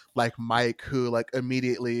to like Mike, who like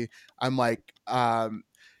immediately I'm like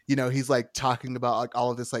you know, he's like talking about like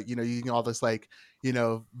all of this, like, you know, using all this like, you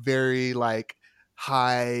know, very like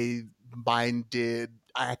high minded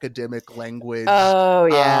academic language. Oh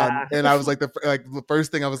yeah. And I was like the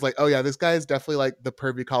first thing I was like, oh yeah, this guy is definitely like the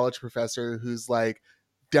pervy college professor who's like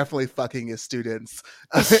definitely fucking his students.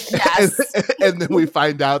 Yes. and then we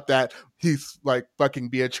find out that he's like fucking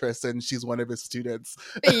Beatrice and she's one of his students.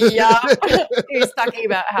 Yeah. He's talking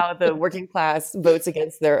about how the working class votes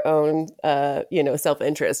against their own you know,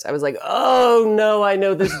 self-interest. I was like, oh no, I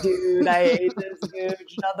know this dude. I hate this dude.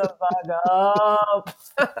 Shut the fuck up.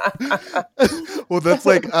 Well, that's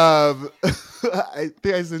like I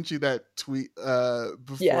think I sent you that tweet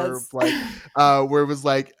before, like where it was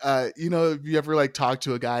like you know, if you ever like talk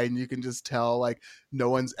to a guy and you can just tell like no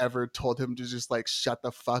one's ever told him to just like shut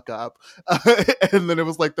the fuck up, and then it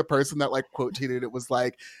was like the person that like quote tweeted it was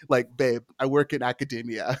like babe, I work in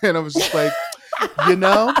academia, and I was just like, you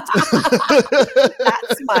know,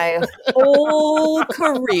 that's my whole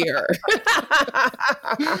career.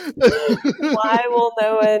 Why will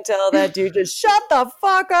no one tell that dude to shut the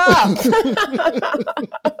fuck up?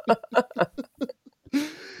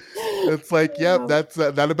 It's like, yep, that's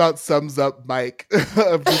that about sums up Mike.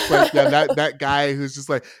 Of just like, yeah, that guy who's just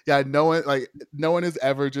like, yeah, no one has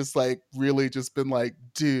ever just like really just been like,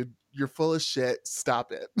 dude, you're full of shit,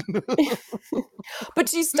 stop it. But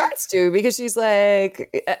she starts to, because she's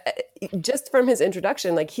like, just from his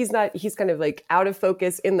introduction, like he's kind of like out of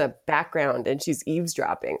focus in the background and she's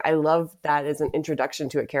eavesdropping. I love that as an introduction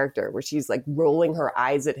to a character where she's like rolling her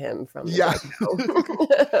eyes at him from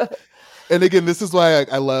the And again, this is why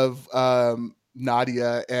I love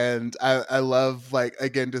Nadia, and I love, like,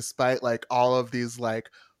 again, despite like all of these like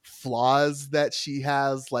flaws that she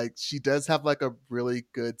has, like she does have like a really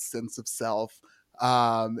good sense of self,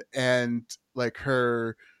 and like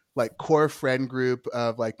her like core friend group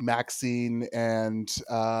of like Maxine and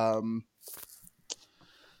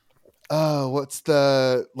oh, what's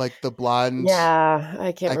the like the blonde, Yeah, I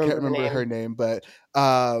I can't can't remember the remember name. her name, but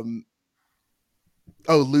um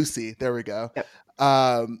oh, Lucy, there we go. Yep.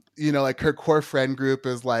 You know, like her core friend group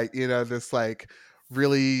is like, you know, this like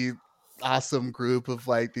really awesome group of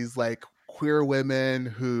like these like queer women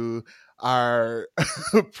who are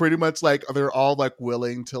pretty much like they're all like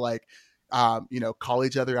willing to like you know, call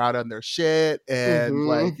each other out on their shit, and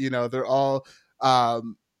like, Hmm. you know, they're all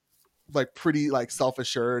um like pretty like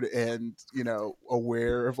self-assured and, you know,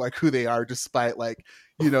 aware of like who they are, despite like,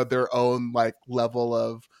 you know, their own like level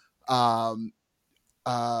of um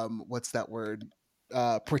what's that word,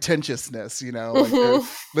 pretentiousness, you know,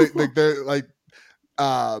 like they're they're like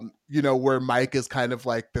you know, where Mike is kind of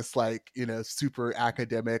like this like, you know, super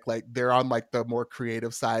academic, like they're on like the more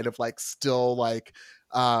creative side of like still like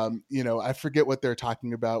you know, I forget what they're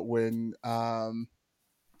talking about when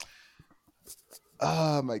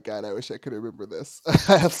oh my god, I wish I could remember this.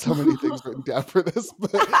 I have so many things written down for this,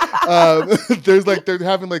 but there's like they're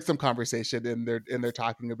having like some conversation, and they're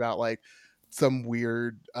talking about like some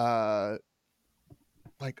weird like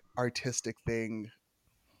artistic thing.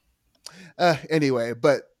 Anyway,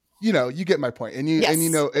 but you know, you get my point, Yes, and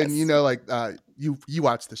you yes. know, like you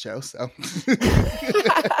watch the show, so.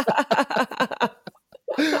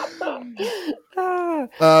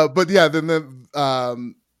 But yeah, then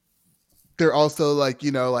they're also like,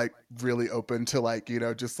 you know, like really open to like, you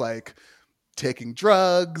know, just like taking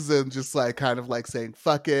drugs and just like kind of like saying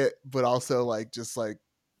fuck it, but also like just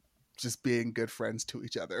being good friends to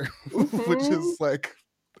each other, which Hmm. is like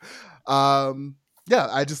um yeah,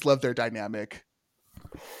 I just love their dynamic.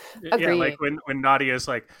 Yeah, like Agreed. when Nadia's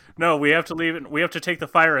like, "No, we have to leave. We have to take the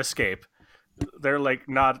fire escape." They're like,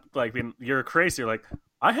 not like being, "You're crazy." You're like,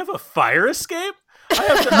 "I have a fire escape. I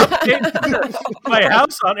have to update my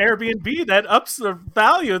house on Airbnb. That ups the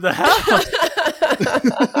value of the house."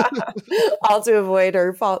 All to avoid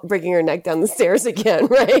her breaking her neck down the stairs again,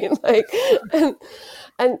 right? Like,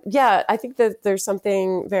 and yeah, I think that there's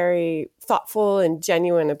something very thoughtful and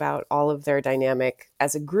genuine about all of their dynamic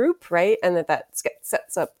as a group, right? And that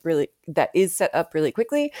is set up really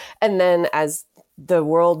quickly, and then as the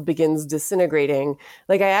world begins disintegrating,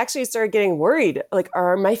 like I actually started getting worried. Like,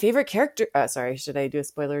 are my favorite character? Sorry, should I do a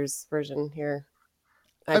spoilers version here?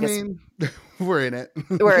 I I guess mean, we're in it.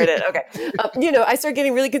 we're in it. Okay. You know, I start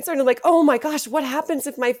getting really concerned. I'm like, oh my gosh, what happens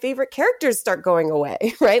if my favorite characters start going away?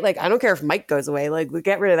 Right? Like, I don't care if Mike goes away. Like,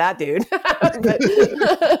 get rid of that dude.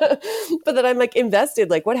 But then I'm like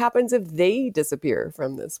invested. Like, what happens if they disappear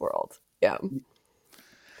from this world? Yeah.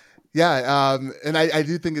 Yeah, and I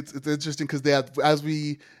do think it's interesting because they have, as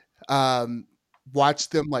we um watch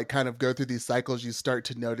them like kind of go through these cycles, you start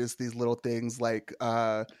to notice these little things like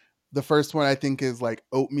the first one I think is like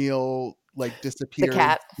Oatmeal like The disappears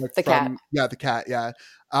cat. like The cat. from, yeah, the cat, yeah.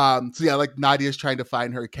 So yeah, like Nadia's trying to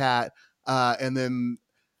find her cat, and then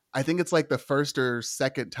I think it's like the first or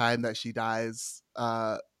second time that she dies,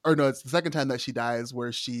 or no, it's the second time that she dies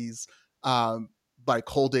where she's um like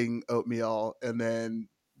holding Oatmeal, and then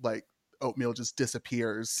like Oatmeal just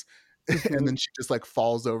disappears, and Mhm. then she just like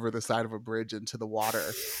falls over the side of a bridge into the water.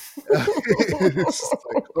 It's just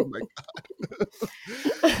like, oh my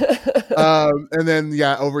and then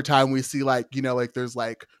yeah, over time we see like, you know, like there's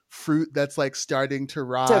like fruit that's like starting to To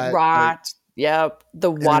rot, like, rot. Yep.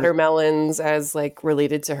 The and watermelons, as like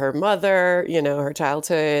related to her mother, you know, her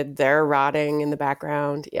childhood, they're rotting in the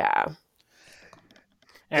background. Yeah.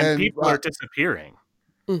 And and people are disappearing.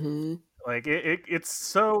 Hmm. Like it's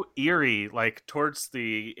so eerie. Like towards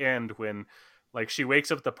the end, when like she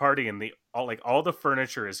wakes up at the party and the all the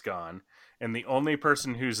furniture is gone, and the only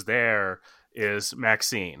person who's there is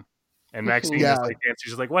Maxine. And Maxine Hmm. is yeah, like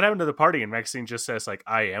dancing. She's like, "What happened to the party?" And Maxine just says, "Like,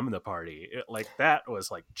 I am the party." Like that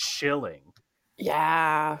was like chilling.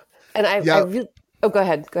 Yeah. And I yeah. really, oh, go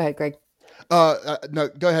ahead. Go ahead, Greg. No,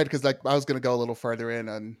 go ahead, because like I was gonna go a little further in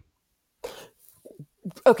on.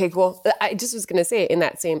 Okay, cool. I just was going to say in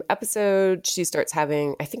that same episode, she starts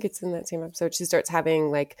having, I think it's in that same episode, she starts having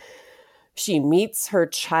like, she meets her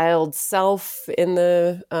child self in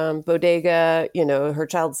the bodega. You know, her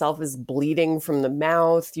child self is bleeding from the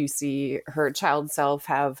mouth. You see her child self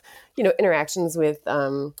have, you know, interactions with,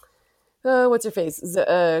 what's her face?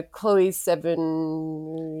 Chloe Yeah,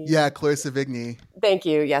 Seven. Chloe Sevigny. Thank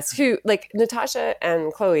you. Yes. Who, like Natasha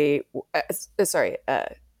and Chloe, sorry,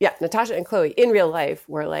 yeah, Natasha and Chloe in real life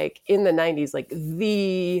were like in the 90s, like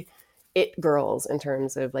the it girls in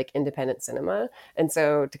terms of like independent cinema. And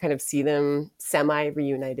so to kind of see them semi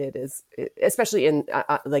reunited is, especially in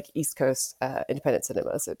like East Coast independent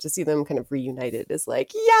cinema. So to see them kind of reunited is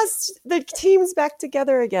like, yes, the team's back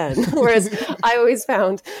together again. Whereas I always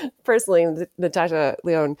found personally Natasha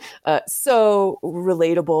Lyonne so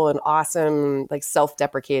relatable and awesome, like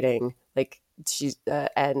self-deprecating, like she's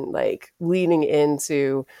and like leaning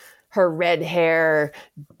into her red hair,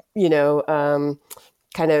 you know,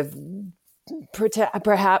 kind of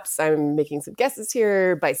perhaps I'm making some guesses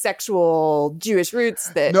here, bisexual Jewish roots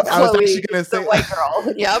that No, Chloe, I was actually going to say the white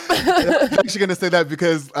girl. Yep. I was actually going to say that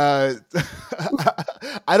because I'm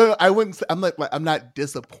like, I'm not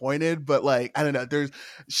disappointed, but like, I don't know.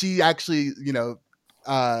 She actually,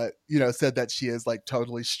 said that she is like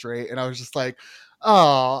totally straight. And I was just like,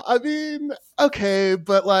 oh, I mean, okay,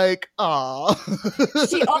 but like, oh.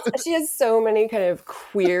 She has so many kind of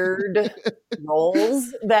queered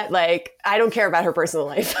roles that like I don't care about her personal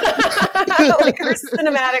life. Like her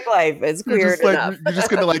cinematic life is queered enough. You're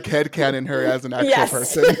just gonna like headcanon her as an actual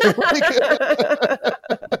person.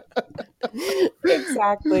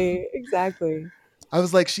 Exactly. I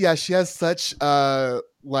was like, she has such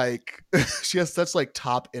like she has such like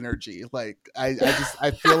top energy. Like I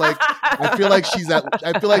feel like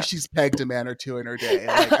she's pegged a man or two in her day.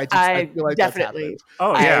 Like I feel like definitely.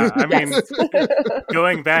 Oh yeah, I mean,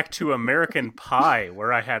 going back to American Pie,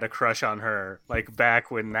 where I had a crush on her, like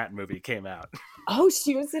back when that movie came out. Oh,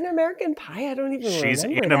 she was in American Pie. I don't even. She's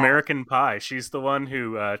in that. American Pie. She's the one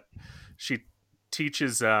who she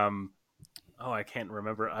teaches. I can't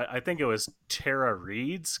remember. I think it was Tara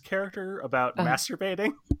Reid's character about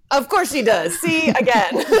masturbating. Of course she does. See,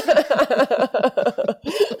 again.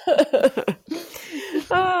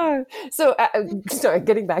 Sorry,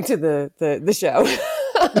 getting back to the show.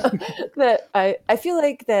 That I feel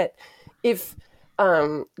like that if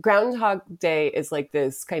Groundhog Day is like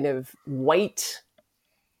this kind of white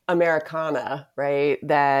Americana, right?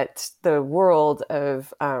 That the world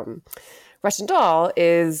of Russian Doll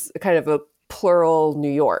is kind of a plural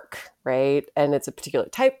New York, right? And it's a particular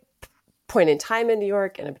point in time in New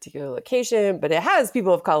York and a particular location, but it has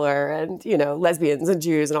people of color and, lesbians and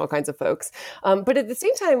Jews and all kinds of folks. But at the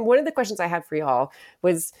same time, one of the questions I had for y'all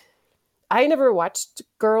was, I never watched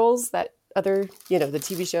Girls, that other, the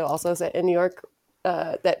TV show also set in New York,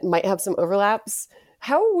 that might have some overlaps.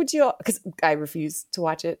 How would you, because I refuse to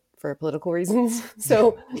watch it for political reasons.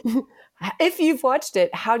 So if you've watched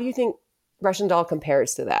it, how do you think Russian Doll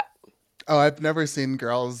compares to that? Oh, I've never seen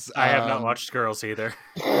Girls. I have not watched Girls either.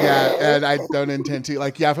 Yeah, and I don't intend to.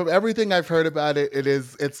 Like, yeah, from everything I've heard about it,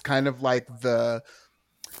 it's kind of like the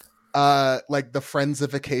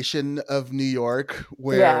Friendsification of New York,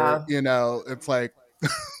 where it's like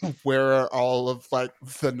where are all of like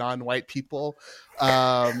the non-white people who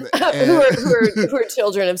are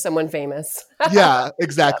children of someone famous. Yeah,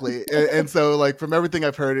 exactly. And so like from everything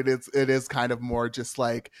I've heard, it is kind of more just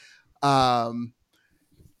like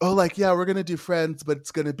we're gonna do Friends, but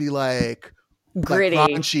it's gonna be like gritty, like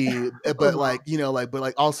raunchy, but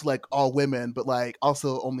but also like all women, but like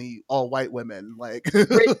also only all white women, like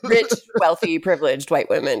rich, wealthy, privileged white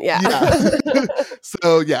women. Yeah.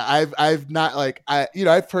 So yeah, I've not like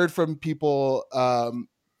I've heard from people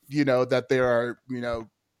that there are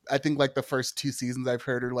I think like the first 2 seasons I've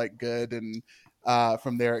heard are like good, and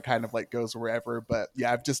from there it kind of like goes wherever. But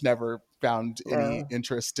yeah, I've just never found any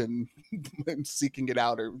interest in seeking it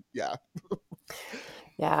out, or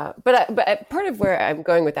Yeah, but part of where I'm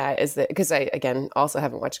going with that is that because I again also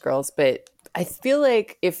haven't watched Girls, but I feel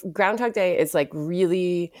like if Groundhog Day is like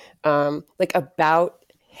really like about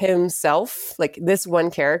himself, like this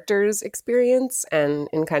one character's experience, and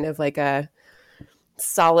in kind of like a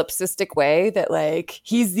solipsistic way that like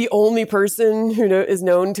he's the only person who is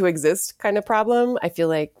known to exist kind of problem. I feel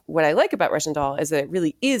like what I like about Russian Doll is that it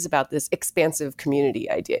really is about this expansive community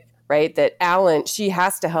idea, right? That Alan, she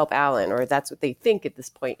has to help Alan, or that's what they think at this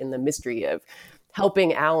point in the mystery of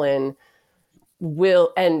helping Alan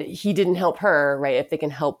and he didn't help her, right? If they can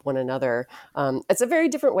help one another. It's a very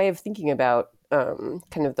different way of thinking about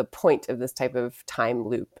kind of the point of this type of time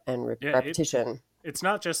loop and repetition. It's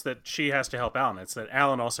not just that she has to help Alan, it's that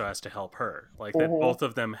Alan also has to help her. Like that both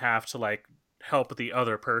of them have to like help the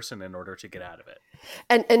other person in order to get out of it.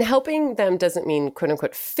 And helping them doesn't mean quote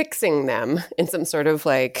unquote fixing them in some sort of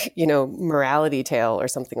like, morality tale or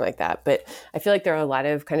something like that. But I feel like there are a lot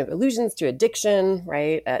of kind of allusions to addiction,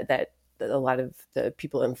 right? That a lot of the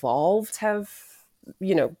people involved have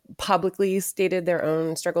publicly stated their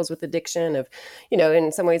own struggles with addiction of,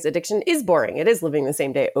 in some ways addiction is boring. It is living the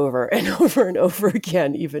same day over and over and over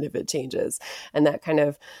again, even if it changes. And that kind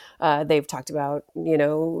of, they've talked about,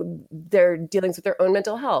 their dealings with their own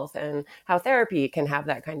mental health and how therapy can have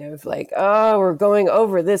that kind of like, oh, we're going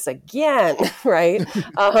over this again, right?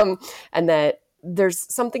 And that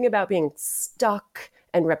there's something about being stuck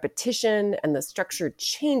and repetition and the structure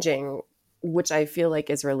changing, which I feel like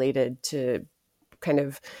is related to kind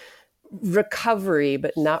of recovery,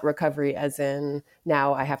 but not recovery as in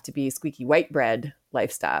now I have to be squeaky white bread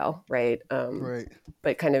lifestyle, right? Right.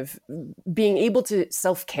 But kind of being able to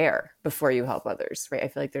self-care before you help others, right? I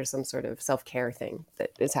feel like there's some sort of self-care thing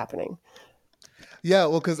that is happening. Yeah,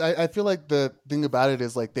 well, because I feel like the thing about it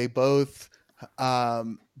is like they both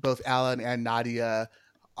Alan and Nadia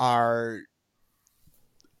are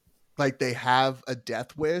like they have a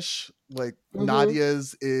death wish. Like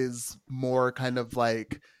Nadia's is more kind of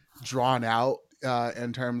like drawn out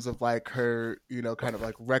in terms of like her, kind of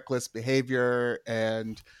like reckless behavior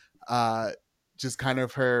and just kind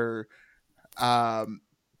of her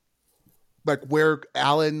like where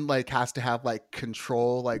Alan like has to have like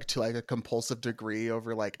control like to like a compulsive degree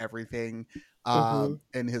over like everything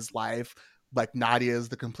in his life. Like Nadia is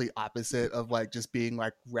the complete opposite of like just being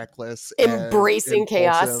like reckless, embracing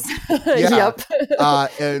chaos. Yeah. Yep.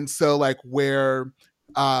 And so like where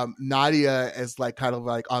Nadia is like kind of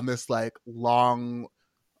like on this like longer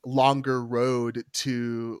road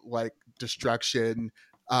to like destruction,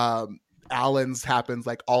 Alan's happens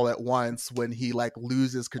like all at once when he like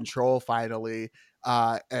loses control finally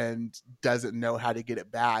and doesn't know how to get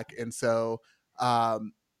it back. And so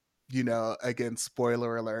again,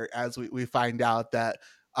 spoiler alert, as we find out that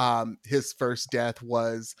his first death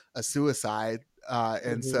was a suicide.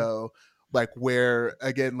 And so like where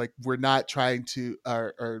again, like we're not trying to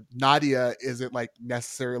or Nadia isn't like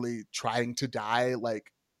necessarily trying to die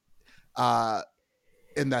like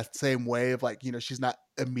in that same way of like, she's not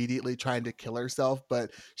immediately trying to kill herself,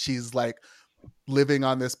 but she's like living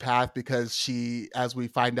on this path because she, as we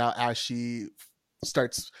find out, as she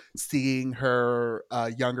starts seeing her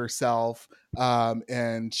younger self,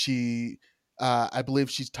 and she, I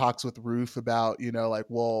believe she talks with Ruth about, like,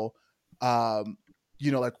 well,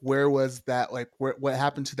 like where was that, like what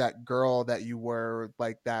happened to that girl that you were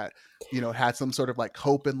like that, had some sort of like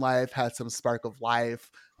hope in life, had some spark of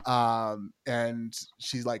life, and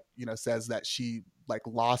she's like, says that she like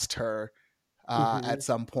lost her at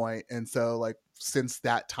some point. And so like since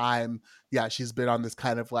that time, yeah, she's been on this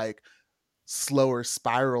kind of like slower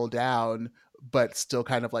spiral down, but still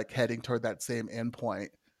kind of like heading toward that same endpoint.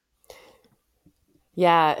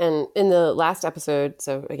 Yeah, and in the last episode,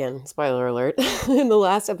 so again, spoiler alert, in the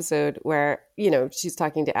last episode where, she's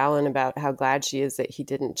talking to Alan about how glad she is that he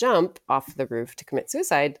didn't jump off the roof to commit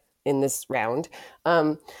suicide in this round,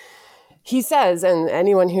 he says, and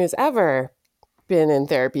anyone who's ever been in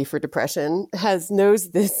therapy for depression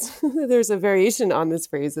knows this, there's a variation on this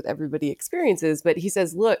phrase that everybody experiences, but he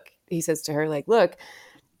says to her, like, look,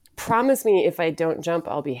 promise me if I don't jump,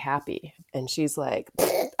 I'll be happy. And she's like,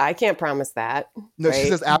 I can't promise that. No, right? She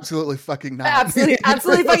says absolutely fucking not.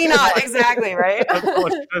 Absolutely fucking not. Exactly, right?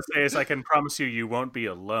 What she does say is, I can promise you won't be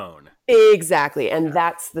alone. Exactly. And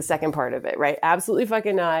that's the second part of it, right? Absolutely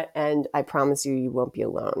fucking not. And I promise you won't be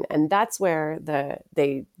alone. And that's where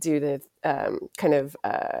they do the kind of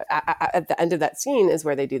at the end of that scene is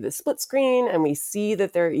where they do the split screen, and we see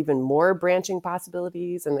that there are even more branching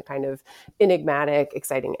possibilities and the kind of enigmatic,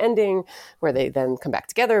 exciting ending where they then come back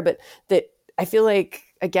together. But that I feel like,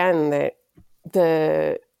 again,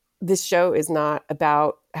 that this show is not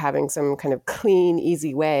about having some kind of clean,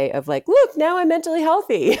 easy way of like, look, now I'm mentally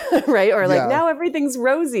healthy, right? Or like, now everything's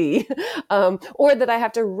rosy. Or that I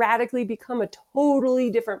have to radically become a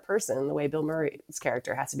totally different person, the way Bill Murray's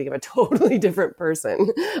character has to become a totally different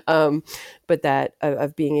person. But that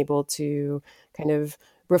of being able to kind of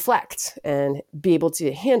reflect and be able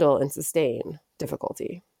to handle and sustain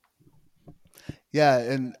difficulty. Yeah,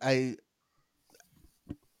 and I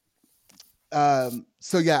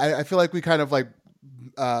feel like we kind of like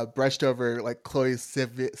brushed over like Chloe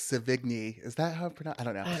Sevigny. Is that how I pronounce? I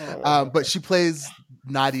don't know. But she plays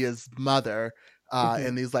Nadia's mother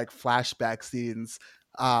in these like flashback scenes,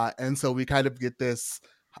 and so we kind of get this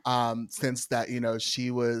sense that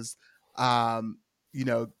she was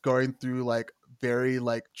going through like very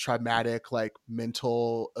like traumatic like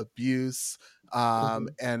mental abuse,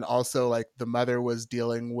 and also like the mother was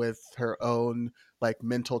dealing with her own like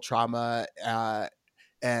mental trauma,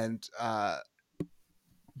 and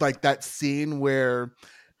like that scene where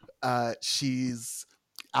she's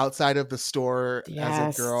outside of the store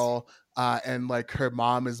as a girl, and like her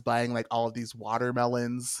mom is buying like all of these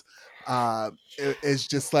watermelons. It's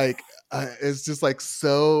just like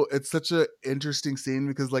so it's such a interesting scene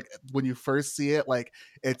because like when you first see it, like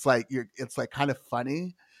it's like it's like kind of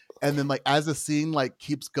funny, and then like as the scene like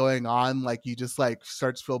keeps going on, like you just like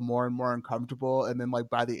start to feel more and more uncomfortable, and then like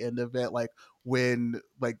by the end of it, like when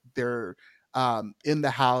like they're in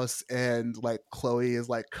the house and like Chloe is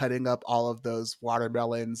like cutting up all of those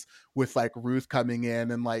watermelons with like Ruth coming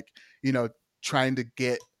in and like, you know, trying to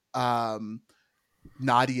get um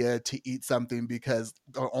Nadia to eat something because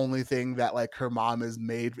the only thing that like her mom has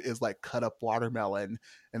made is like cut up watermelon.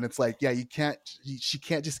 And it's like, yeah, she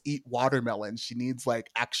can't just eat watermelon. She needs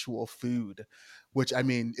like actual food, which I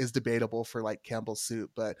mean is debatable for like Campbell's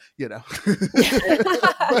soup, but you know. You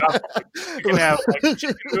can have like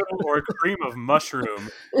chicken noodle or cream of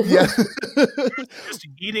mushroom. Yeah. Just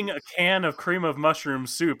eating a can of cream of mushroom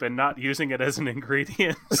soup and not using it as an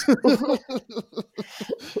ingredient.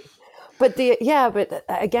 But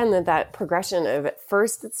again, that progression of at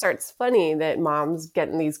first it starts funny that mom's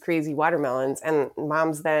getting these crazy watermelons and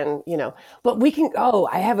mom's then, you know, but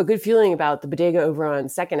I have a good feeling about the bodega over on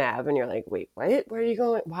Second Ave. And you're like, wait, what? Where are you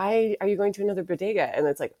going? Why are you going to another bodega? And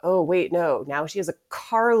it's like, oh, wait, no, now she has a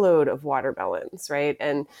carload of watermelons, right?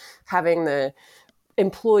 And having the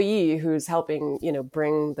employee who's helping, you know,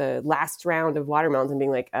 bring the last round of watermelons and being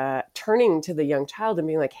like, turning to the young child and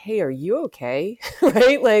being like, hey, are you okay?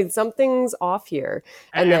 Right? Like something's off here.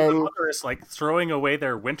 And then the mother is like throwing away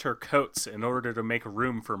their winter coats in order to make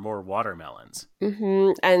room for more watermelons.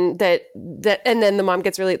 Mm-hmm. And and then the mom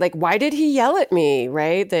gets really like, why did he yell at me?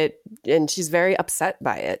 Right. And she's very upset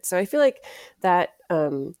by it. So I feel like that,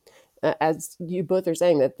 as you both are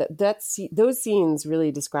saying, those scenes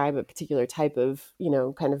really describe a particular type of, you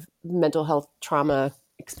know, kind of mental health trauma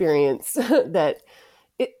experience that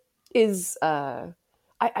it is,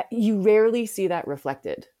 you rarely see that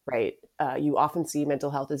reflected, right? You often see mental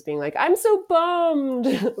health as being like, I'm so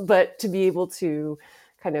bummed, but to be able to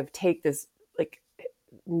kind of take this like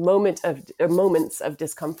moments of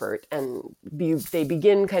discomfort and they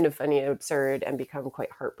begin kind of funny and absurd and become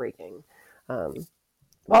quite heartbreaking.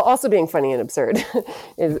 While also being funny and absurd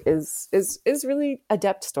is really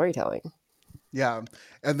adept storytelling. Yeah.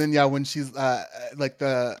 And then, yeah, when she's like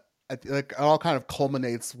it all kind of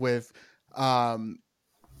culminates with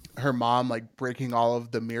her mom like breaking all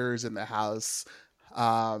of the mirrors in the house,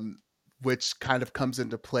 which kind of comes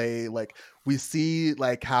into play. Like we see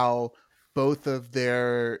like how both of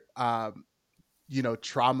their, you know,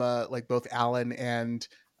 trauma, like both Alan and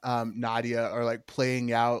Nadia are like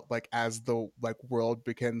playing out like as the like world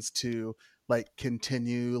begins to like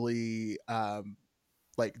continually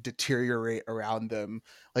like deteriorate around them.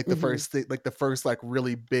 Like the first thing, like the first like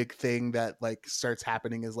really big thing that like starts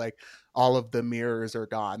happening is like all of the mirrors are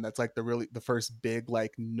gone. That's like the first big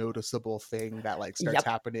like noticeable thing that like starts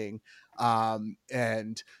happening.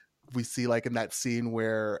 And we see like in that scene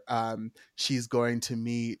where she's going to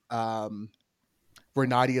meet where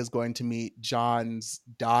Nadia is going to meet John's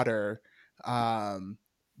daughter,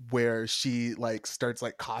 where she like starts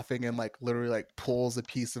like coughing and like literally like pulls a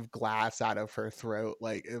piece of glass out of her throat.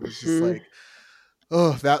 Like it was just like,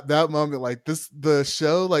 oh, that moment, like the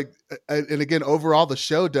show, like, and again, overall the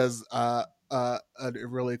show does a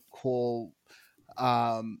really cool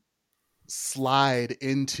slide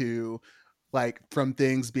into like from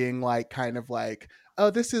things being like kind of like, oh,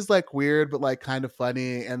 this is like weird but like kind of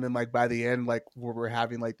funny, and then like by the end, like where we're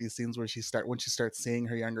having like these scenes where when she starts seeing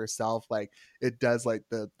her younger self, like it does like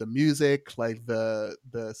the music, like the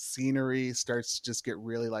scenery starts to just get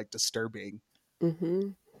really like disturbing.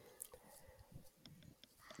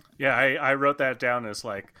 Yeah, I wrote that down as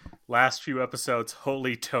like last few episodes,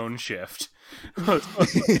 holy tone shift.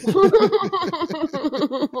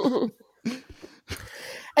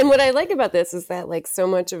 And what I like about this is that like so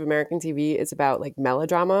much of American TV is about like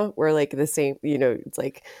melodrama, where like the same, you know, it's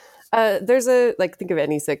like there's a like, think of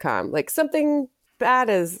any sitcom, like something bad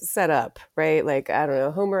is set up, right? Like, I don't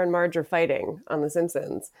know, Homer and Marge are fighting on The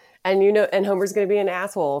Simpsons. And, you know, and Homer's going to be an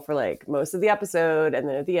asshole for like most of the episode. And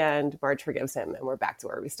then at the end, Marge forgives him and we're back to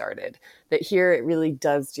where we started. That here it really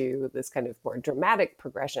does do this kind of more dramatic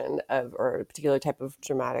progression or a particular type of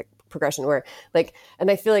dramatic progression where like,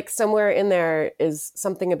 and I feel like somewhere in there is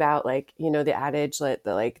something about like, you know, the adage, like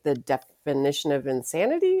the definition of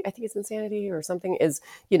insanity, I think it's insanity or something, is,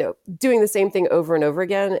 you know, doing the same thing over and over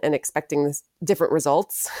again and expecting this different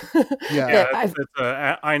results. Yeah, it's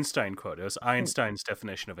an Einstein quote. It was Einstein's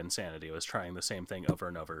definition of insanity. It was trying the same thing over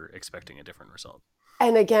and over, expecting a different result.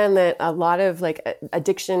 And again, that a lot of like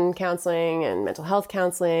addiction counseling and mental health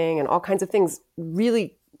counseling and all kinds of things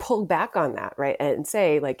really pull back on that, right? And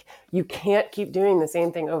say, like, you can't keep doing the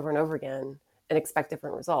same thing over and over again and expect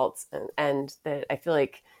different results. And that I feel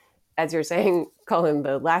like, as you're saying, Colin,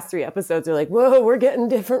 the last 3 episodes are like, whoa, we're getting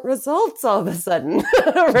different results all of a sudden,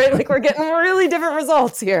 right? Like, we're getting really different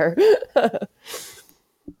results here.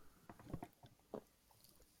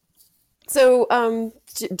 So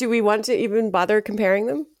do we want to even bother comparing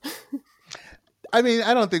them? I mean,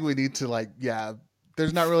 I don't think we need to, like,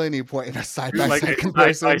 there's not really any point in a side-by-side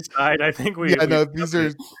comparison. Side-by-side, I think these are,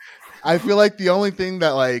 I feel like the only thing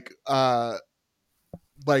that like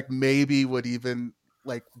maybe would even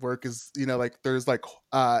like work is, you know, like there's like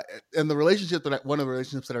and the relationship one of the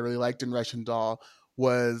relationships that I really liked in Russian Doll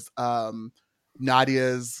was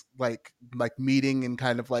Nadia's like meeting and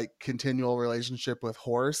kind of like continual relationship with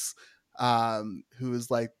Horse, who is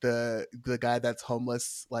like the guy that's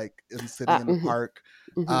homeless, like and sitting in the park.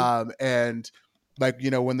 And like,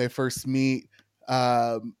 you know, when they first meet,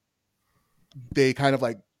 they kind of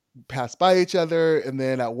like pass by each other, and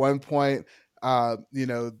then at one point, you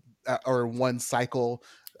know, or one cycle,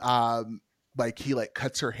 like he like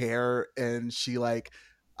cuts her hair, and she like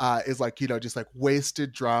is like, you know, just like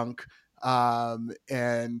wasted drunk,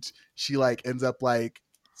 and she like ends up like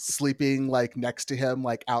sleeping like next to him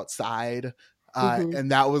like outside,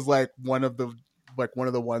 and that was like one of the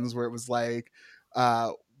ones where it was like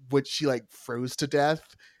which she like froze to death,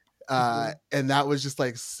 and that was just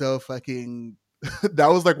like so fucking that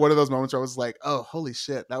was like one of those moments where I was like, oh, holy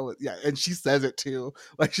shit, that was, yeah. And she says it too,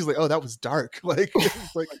 like she's like, oh, that was dark, like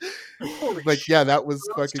like yeah, that was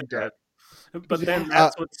fucking dark. But then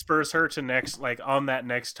that's what spurs her to next, like on that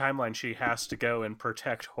next timeline, she has to go and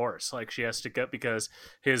protect Horse. Like she has to go because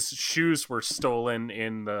his shoes were stolen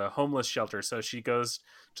in the homeless shelter. So she goes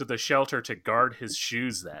to the shelter to guard his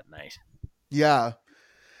shoes that night. Yeah.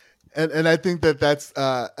 And I think that's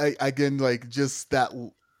again, like just that,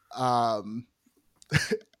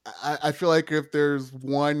 I feel like if there's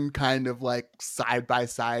one kind of like side by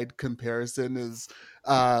side comparison is,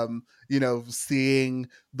 you know, seeing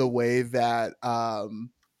the way that,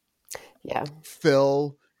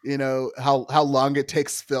 Phil, you know, how long it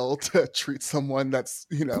takes Phil to treat someone that's,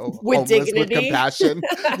 you know, with homeless dignity, with compassion,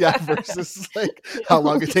 versus like how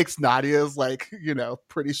long it takes Nadia's, like, you know,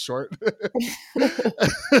 pretty short.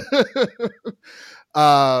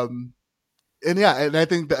 And yeah, and I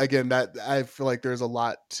think that again, that I feel like there's a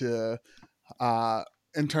lot to,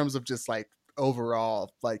 in terms of just like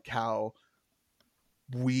overall, like how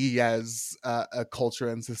we as a culture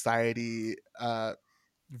and society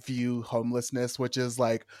view homelessness, which is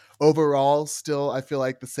like overall still, I feel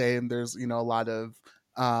like the same. There's, you know, a lot of,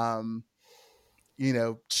 you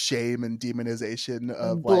know, shame and demonization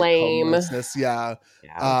of blame, like homelessness.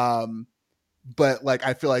 But like,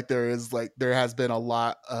 I feel like there has been a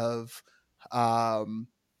lot of,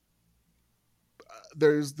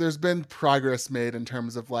 there's been progress made in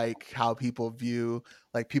terms of like how people view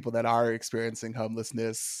like people that are experiencing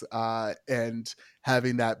homelessness, and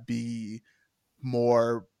having that be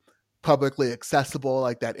more publicly accessible,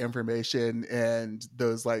 like that information and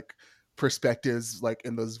those like perspectives, like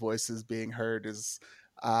in those voices being heard is,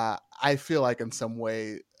 I feel like in some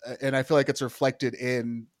way, and I feel like it's reflected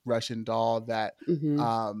in Russian Doll that,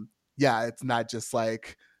 it's not just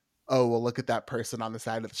like, oh, well, look at that person on the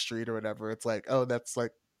side of the street or whatever. It's like, oh, that's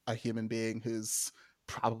like a human being who's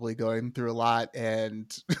probably going through a lot,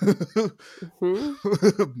 and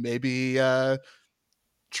maybe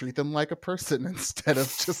treat them like a person instead of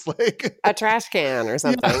just like a trash can or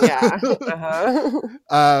something. So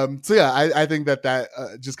yeah, I think that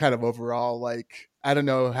just kind of overall, like, I don't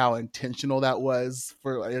know how intentional that was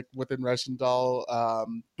for like within Russian Doll,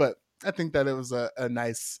 but I think that it was a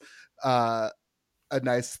nice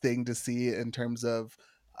thing to see in terms of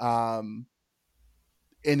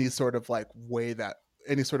any sort of like way that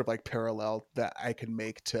any sort of like parallel that I can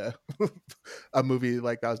make to a movie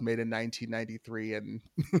like that was made in 1993 and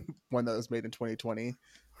one that was made in 2020.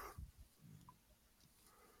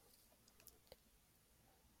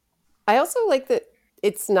 I also like that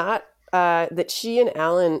it's not that she and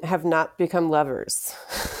Alan have not become lovers,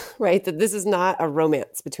 right? That this is not a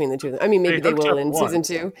romance between the two of them. I mean, maybe they will in season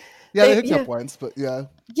 2. Yeah, they hooked up once, but yeah.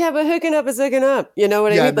 Yeah, but hooking up is hooking up. You know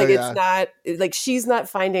what I mean? Like, it's not, like, she's not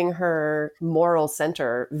finding her moral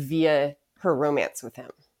center via her romance with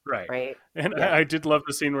him. Right. And I did love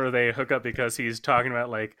the scene where they hook up because he's talking about,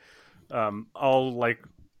 like, I'll, like,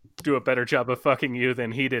 do a better job of fucking you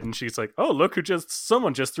than he did. And she's like, oh, look who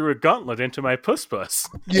someone just threw a gauntlet into my puss.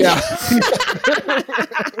 Yeah.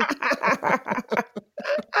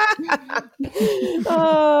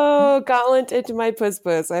 Oh, gauntlet into my puss.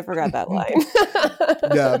 I forgot that line.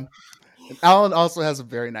 Yeah. Alan also has a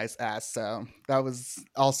very nice ass, so that was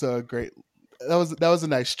also a great. That was a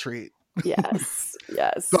nice treat. Yes,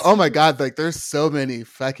 yes. But oh my god, like there's so many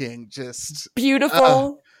fucking just Beautiful,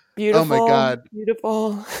 oh my beautiful, god,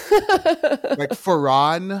 beautiful. like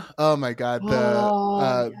Ferran. Oh my god,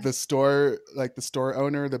 Oh, the store, like the store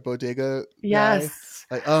owner, the bodega guy. yes.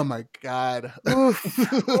 Like oh my god. Oof,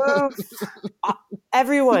 oof.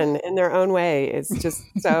 Everyone in their own way is just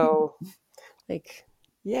so like,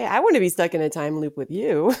 yeah, I want to be stuck in a time loop with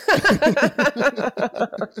you.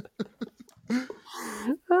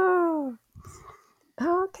 Oh.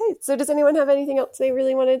 Okay, so does anyone have anything else they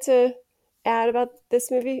really wanted to add about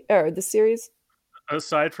this movie or this series?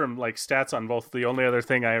 Aside from like stats on both, the only other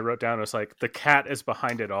thing I wrote down was like the cat is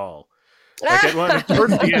behind it all. Like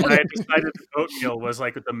towards the end, I had decided that Oatmeal was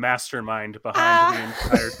like the mastermind behind the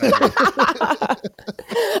entire thing.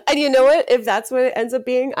 And you know what? If that's what it ends up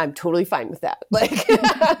being, I'm totally fine with that. Like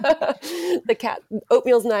the cat,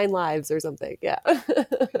 Oatmeal's 9 lives or something. Yeah.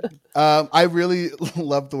 I really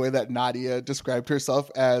love the way that Nadia described herself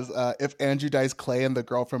as if Andrew Dice Clay and the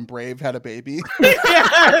girl from Brave had a baby.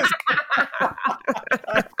 Yes!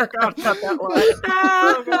 I forgot about that one.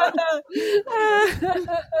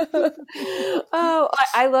 Oh,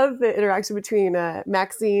 I love the interaction between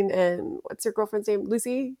Maxine and what's her girlfriend's name?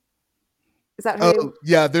 Lucy? Is that her name?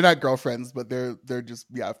 Yeah, they're not girlfriends, but they're just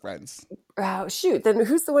friends. Oh, shoot. Then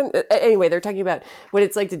who's the one? Anyway, they're talking about what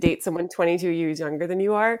it's like to date someone 22 years younger than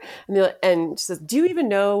you are. And she says, do you even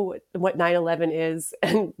know what 9/11 is?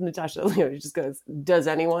 And Natasha just goes, does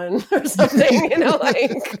anyone? Or something,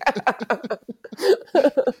 like.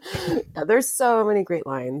 Yeah, there's so many great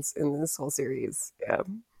lines in this whole series. Yeah.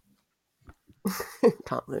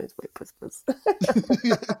 Compliment my puss puss.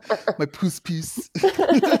 My puss piece.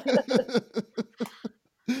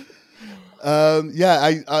 I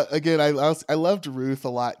loved Ruth a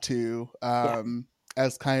lot too,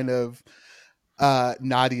 as kind of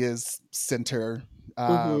Nadia's center,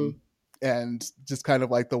 and just kind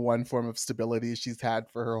of like the one form of stability she's had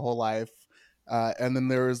for her whole life. And then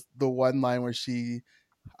there was the one line where she,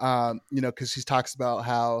 because she talks about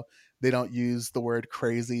how they don't use the word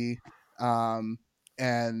crazy, and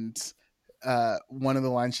one of the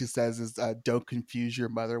lines she says is don't confuse your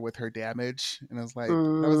mother with her damage, and I was like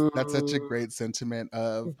that's such a great sentiment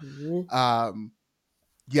of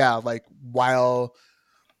like while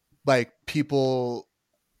like people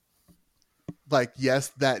like yes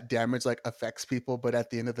that damage like affects people, but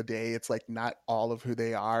at the end of the day it's like not all of who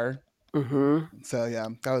they are. So yeah,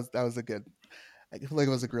 that was a good, I feel like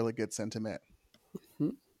it was a really good sentiment.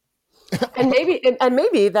 And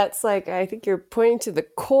maybe that's like, I think you're pointing to the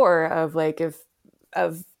core of like of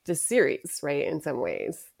the series, right? In some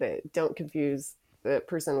ways, that don't confuse the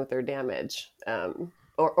person with their damage,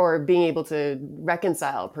 or being able to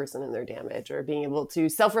reconcile a person and their damage, or being able to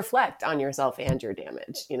self-reflect on yourself and your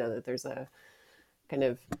damage. That there's a kind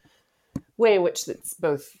of way in which it's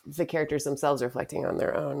both the characters themselves reflecting on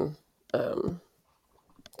their own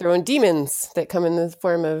demons that come in the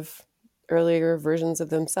form of earlier versions of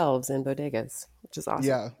themselves in bodegas, which is awesome.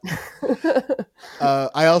 Yeah.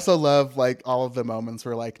 I also love like all of the moments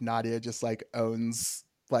where like Nadia just like owns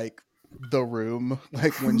like the room,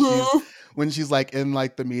 like when she's like in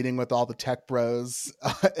like the meeting with all the tech bros,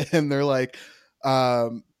 and they're like they're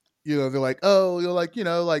like, oh, you're like,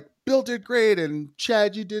 like Bill did great and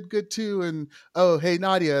Chad, you did good too, and oh hey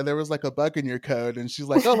Nadia, there was like a bug in your code, and she's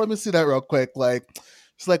like, oh, let me see that real quick. Like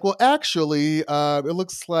she's like, well, actually, it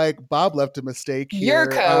looks like Bob left a mistake here. Your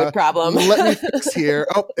code problem. Let me fix here.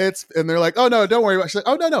 Oh, and they're like, oh no, don't worry about it. She's like,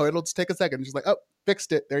 oh no, it'll just take a second. She's like, oh,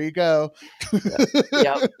 fixed it. There you go.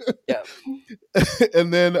 Yep.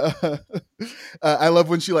 And then I love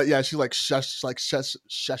when she shushes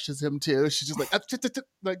him too. She's just like,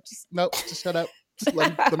 nope, just shut up. Just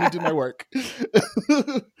let me do my work.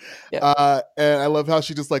 And I love how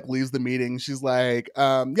she just like leaves the meeting. She's like,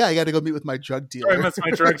 I got to go meet with my drug dealer. Sorry, that's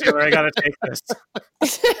my drug dealer. I got to take this.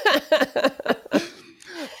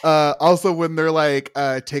 Also, when they're like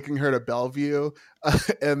taking her to Bellevue,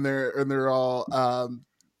 and they're all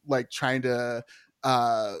like trying to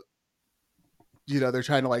they're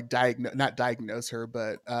trying to like not diagnose her,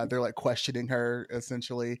 but they're like questioning her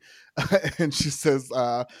essentially. And she says,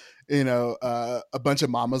 a bunch of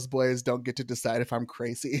mama's boys don't get to decide if I'm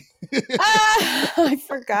crazy. I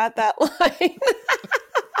forgot that line.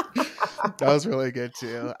 That was really good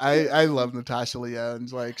too. I love Natasha Lyonne.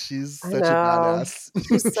 Like she's such a badass.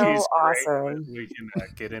 She's so awesome. We can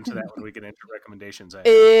get into that when we get into recommendations.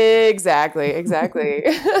 Exactly.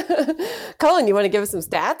 Colin, you want to give us some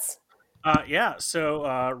stats?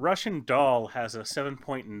 Russian Doll has a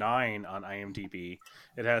 7.9 on IMDb.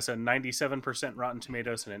 It has a 97% Rotten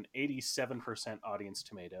Tomatoes and an 87% Audience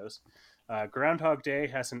Tomatoes. Groundhog Day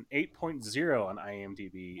has an 8.0 on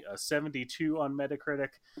IMDb, a 72 on Metacritic,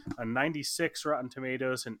 a 96 Rotten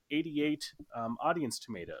Tomatoes, and 88 Audience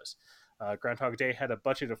Tomatoes. Groundhog Day had a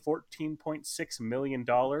budget of $14.6 million.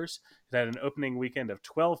 It had an opening weekend of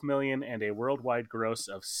 $12 million and a worldwide gross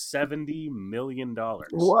of $70 million.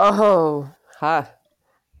 Whoa. Huh.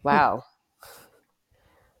 Wow.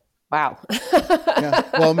 Wow. Yeah.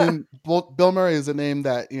 Well, I mean, Bill Murray is a name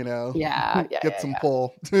that, Yeah. gets some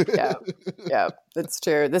pull. Yeah. That's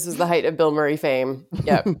true. This is the height of Bill Murray fame.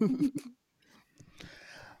 Yep.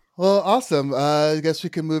 Well, awesome. I guess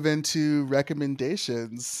we can move into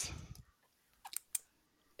recommendations.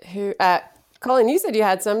 Colin, you said you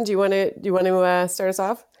had some. Do you want to start us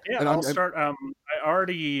off? Yeah, I'll start. I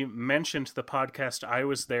already mentioned the podcast I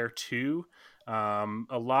Was There Too. A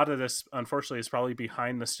lot of this, unfortunately, is probably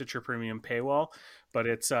behind the Stitcher Premium paywall, but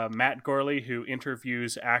it's Matt Gorley who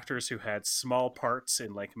interviews actors who had small parts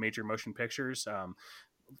in like major motion pictures.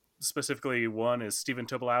 Specifically, one is Stephen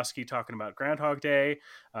Tobolowsky talking about Groundhog Day.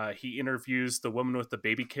 He interviews the woman with the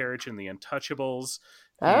baby carriage in The Untouchables.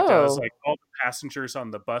 He does like all the passengers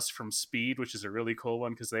on the bus from Speed, which is a really cool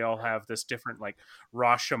one because they all have this different like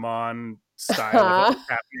Rashomon style of what's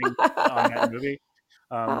happening on that movie.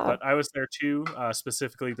 But I Was There Too,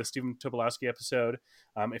 specifically the Stephen Tobolowsky episode.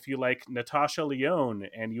 If you like Natasha Lyonne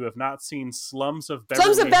and you have not seen Slums of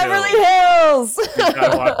Beverly Hills, you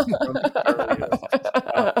gotta watch Slums of Beverly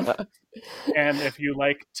Hills. And if you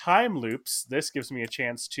like time loops, this gives me a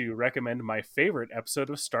chance to recommend my favorite episode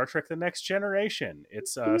of Star Trek The Next Generation.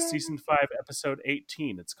 It's season 5, episode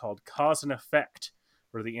 18. It's called Cause and Effect,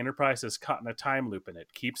 where the Enterprise is caught in a time loop and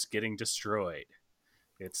it keeps getting destroyed.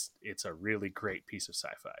 It's a really great piece of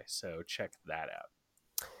sci-fi, so check that out.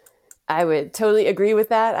 I would totally agree with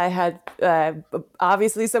that. I had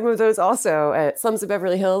obviously some of those also. Slums of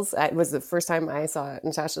Beverly Hills was the first time I saw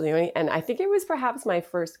Natasha Lyonne, and I think it was perhaps my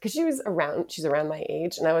first, because she's around my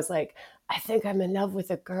age, and I was like, I think I'm in love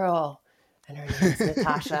with a girl, and her name's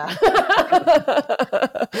Natasha.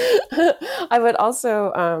 I would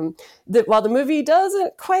also, while the movie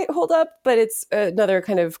doesn't quite hold up, but it's another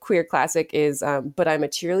kind of queer classic, is But I'm a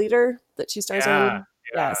Cheerleader, that she stars in.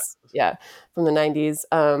 Yes. Yeah. From the 90s.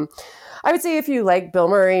 I would say if you like Bill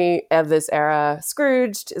Murray of this era,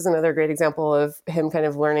 Scrooged is another great example of him kind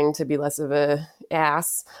of learning to be less of a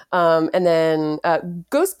ass. And then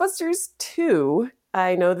Ghostbusters 2.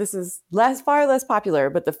 I know this is far less popular,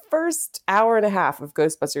 but the first hour and a half of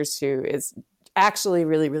Ghostbusters 2 is actually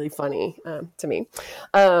really, really funny to me.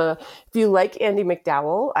 If you like Andie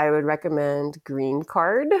MacDowell, I would recommend Green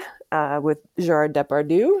Card with Gerard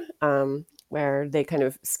Depardieu, where they kind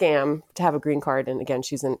of scam to have a green card. And again,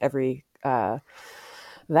 she's in every that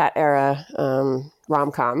era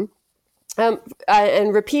rom-com.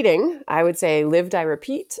 And repeating, I would say Live, Die,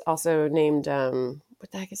 Repeat, also named...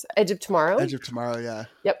 what the heck is that? Edge of Tomorrow? Edge of Tomorrow, yeah.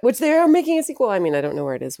 Yep, which they are making a sequel. I mean, I don't know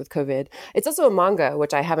where it is with COVID. It's also a manga,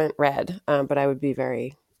 which I haven't read, but I would be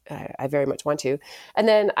I very much want to. And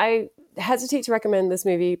then I hesitate to recommend this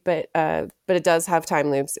movie, but it does have time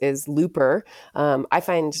loops, is Looper. I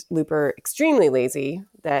find Looper extremely lazy,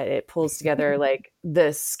 that it pulls together like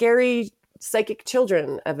the scary psychic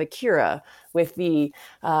children of Akira with the...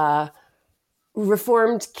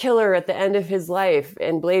 reformed killer at the end of his life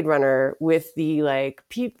in Blade Runner, with the like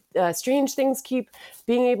strange things keep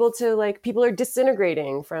being able to, like, people are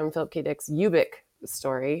disintegrating from Philip K. Dick's Ubik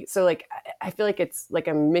story. So like I feel like it's like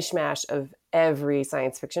a mishmash of every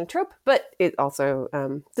science fiction trope, but it also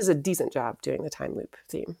does a decent job doing the time loop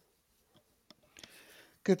theme.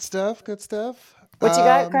 Good stuff. What you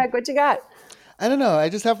got, Craig? What you got? I don't know. I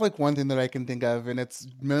just have like one thing that I can think of, and it's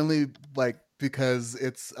mainly like because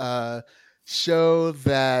it's show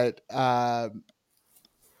that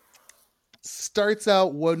starts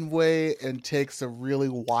out one way and takes a really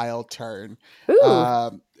wild turn.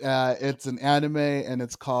 It's an anime, and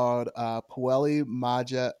it's called Puella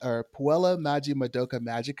Magi Madoka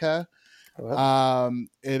Magica.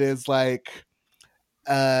 It is like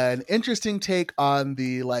an interesting take on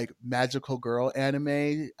the like magical girl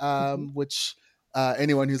anime, which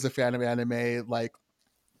anyone who's a fan of anime like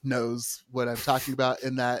knows what I'm talking about,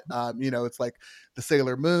 in that it's like the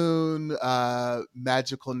Sailor Moon,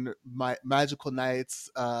 magical nights,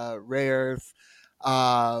 Rares.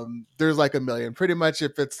 There's like a million. Pretty much,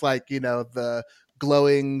 if it's like the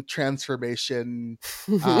glowing transformation,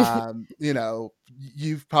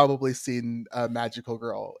 you've probably seen a magical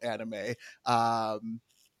girl anime.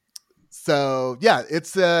 So yeah,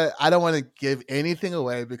 it's I don't want to give anything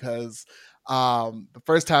away because the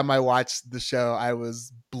first time I watched the show, I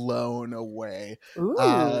was blown away.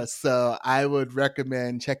 So I would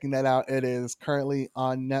recommend checking that out. It is currently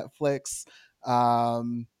on Netflix.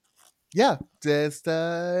 Yeah, just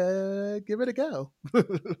give it a go.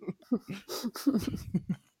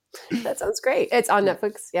 That sounds great. It's on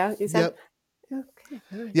Netflix. Yeah, you said. Yep. Okay.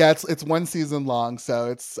 Nice. Yeah, it's one season long, so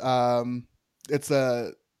it's a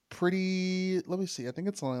pretty. Let me see. I think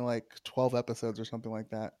it's only like 12 episodes or something like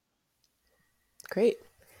that. Great.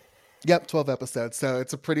 Yep, 12 episodes. So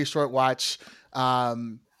it's a pretty short watch.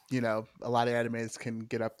 You know, a lot of animes can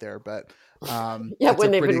get up there, but yeah,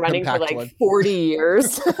 when they've been running for like 40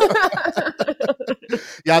 years.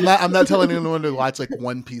 Yeah, I'm not telling anyone to watch like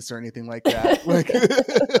One Piece or anything like that. Like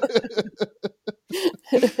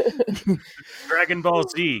Dragon Ball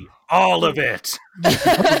Z, all of it.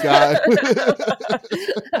 Oh, God.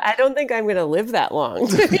 I don't think I'm going to live that long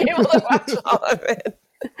to be able to watch all of it.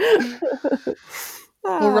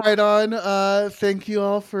 Well, right on. Thank you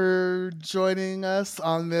all for joining us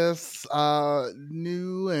on this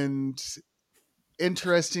new and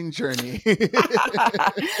interesting journey.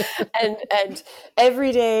 and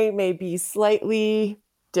every day may be slightly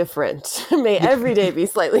different. May every day be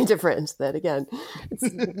slightly different. That again,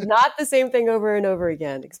 it's not the same thing over and over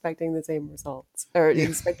again, expecting the same results or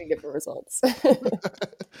expecting different results.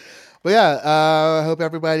 But yeah, I hope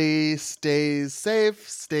everybody stays safe,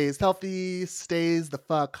 stays healthy, stays the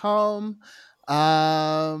fuck home.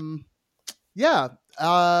 Yeah.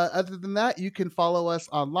 Other than that, you can follow us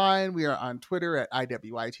online. We are on Twitter at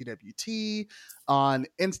IWITWT, on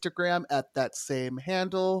Instagram at that same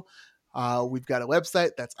handle. We've got a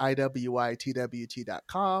website that's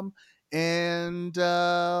IWITWT.com. And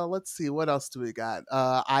let's see, what else do we got?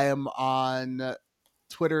 I am on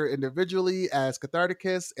Twitter individually as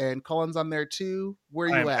Catharticus, and Colin's on there too. Where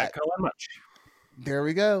are you at? Colin Much. There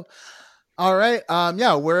we go. All right.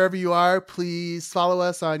 Yeah, wherever you are, please follow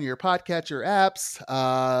us on your podcatcher apps.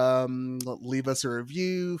 Leave us a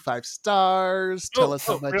review, 5 stars. Tell us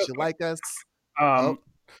how much you like us.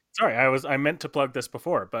 Sorry, I meant to plug this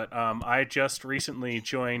before, but I just recently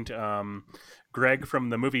joined Greg from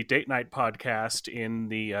the Movie Date Night podcast in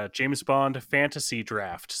the James Bond Fantasy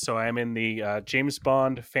Draft. So I'm in the James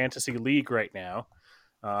Bond Fantasy League right now,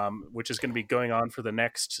 which is going to be going on for the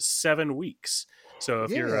next 7 weeks. So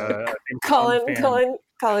if you're a Colin,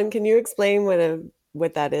 can you explain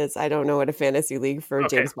what that is? I don't know what a fantasy league for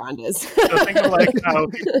James Bond is. So think of like how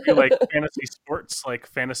people do like fantasy sports, like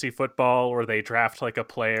fantasy football, where they draft like a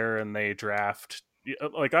player and they draft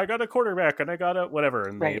like I got a quarterback and I got a whatever,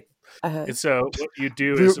 and right. And so what you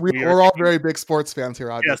do is we're all very big sports fans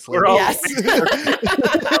here, obviously. Yes.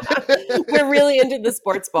 We're really into the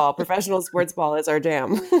sports ball. Professional sports ball is our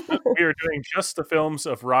jam. We are doing just the films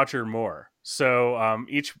of Roger Moore. So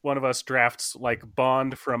each one of us drafts like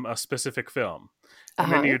Bond from a specific film.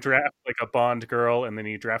 And then you draft like a Bond girl, and then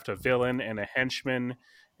you draft a villain and a henchman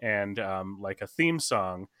and like a theme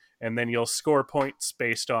song. And then you'll score points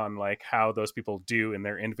based on like how those people do in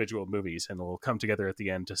their individual movies, and we'll come together at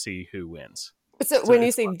the end to see who wins. So when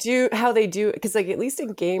you say how they do, because like at least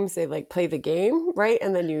in games they like play the game, right?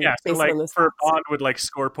 And then you so like for Bond would like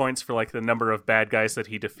score points for like the number of bad guys that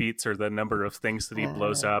he defeats or the number of things that he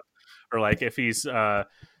blows up, or like if he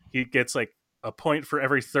gets like a point for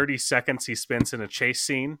every 30 seconds he spends in a chase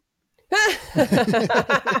scene. and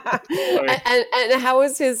how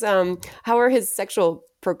is his how are his sexual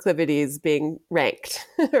proclivities being ranked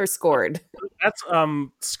or scored? That's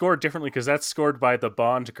scored differently because that's scored by the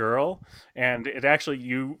Bond girl, and it actually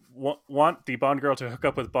you want the Bond girl to hook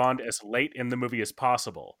up with Bond as late in the movie as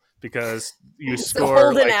possible, because you score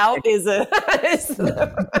holding like, out is a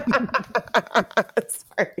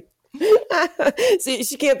sorry. So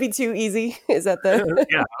she can't be too easy. Is that the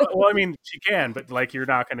yeah? Well, I mean, she can, but like you're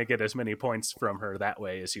not going to get as many points from her that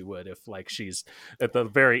way as you would if like she's at the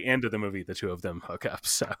very end of the movie. The two of them hook up.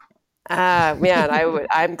 So, man,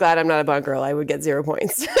 I'm glad I'm not a Bond girl. I would get 0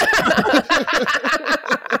 points. You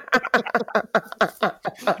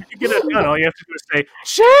get it done. All you have to do is say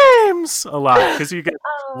James a lot, because you get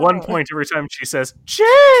 1 point every time she says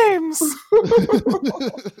James.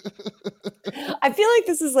 I feel like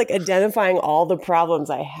this is like identifying all the problems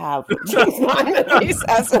I have with James Bond movies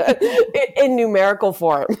in numerical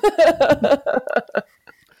form.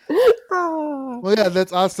 Well, yeah,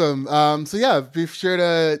 that's awesome. So yeah, be sure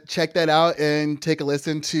to check that out and take a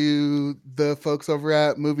listen to the folks over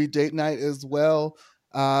at Movie Date Night as well.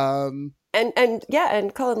 And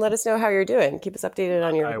Colin, let us know how you're doing. Keep us updated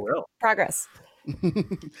on your progress.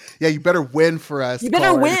 Yeah, you better win for us. You better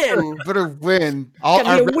Colin. win. You better win. All Gotta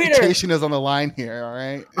our be a winner. reputation is on the line here. All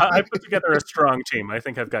right. I put together a strong team. I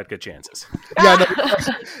think I've got good chances. Yeah, no,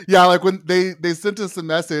 yeah. Like when they sent us a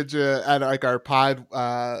message at like our pod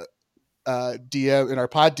DM in our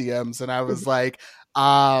pod DMs, and I was like,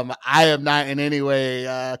 I am not in any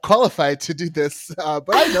way qualified to do this, but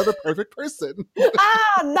I know the perfect person.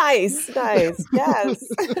 Nice. Yes.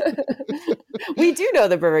 We do know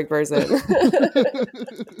the perfect person.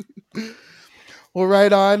 Well,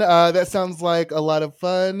 right on. That sounds like a lot of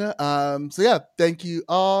fun. So yeah, thank you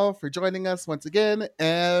all for joining us once again,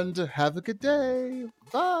 and have a good day.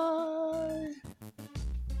 Bye.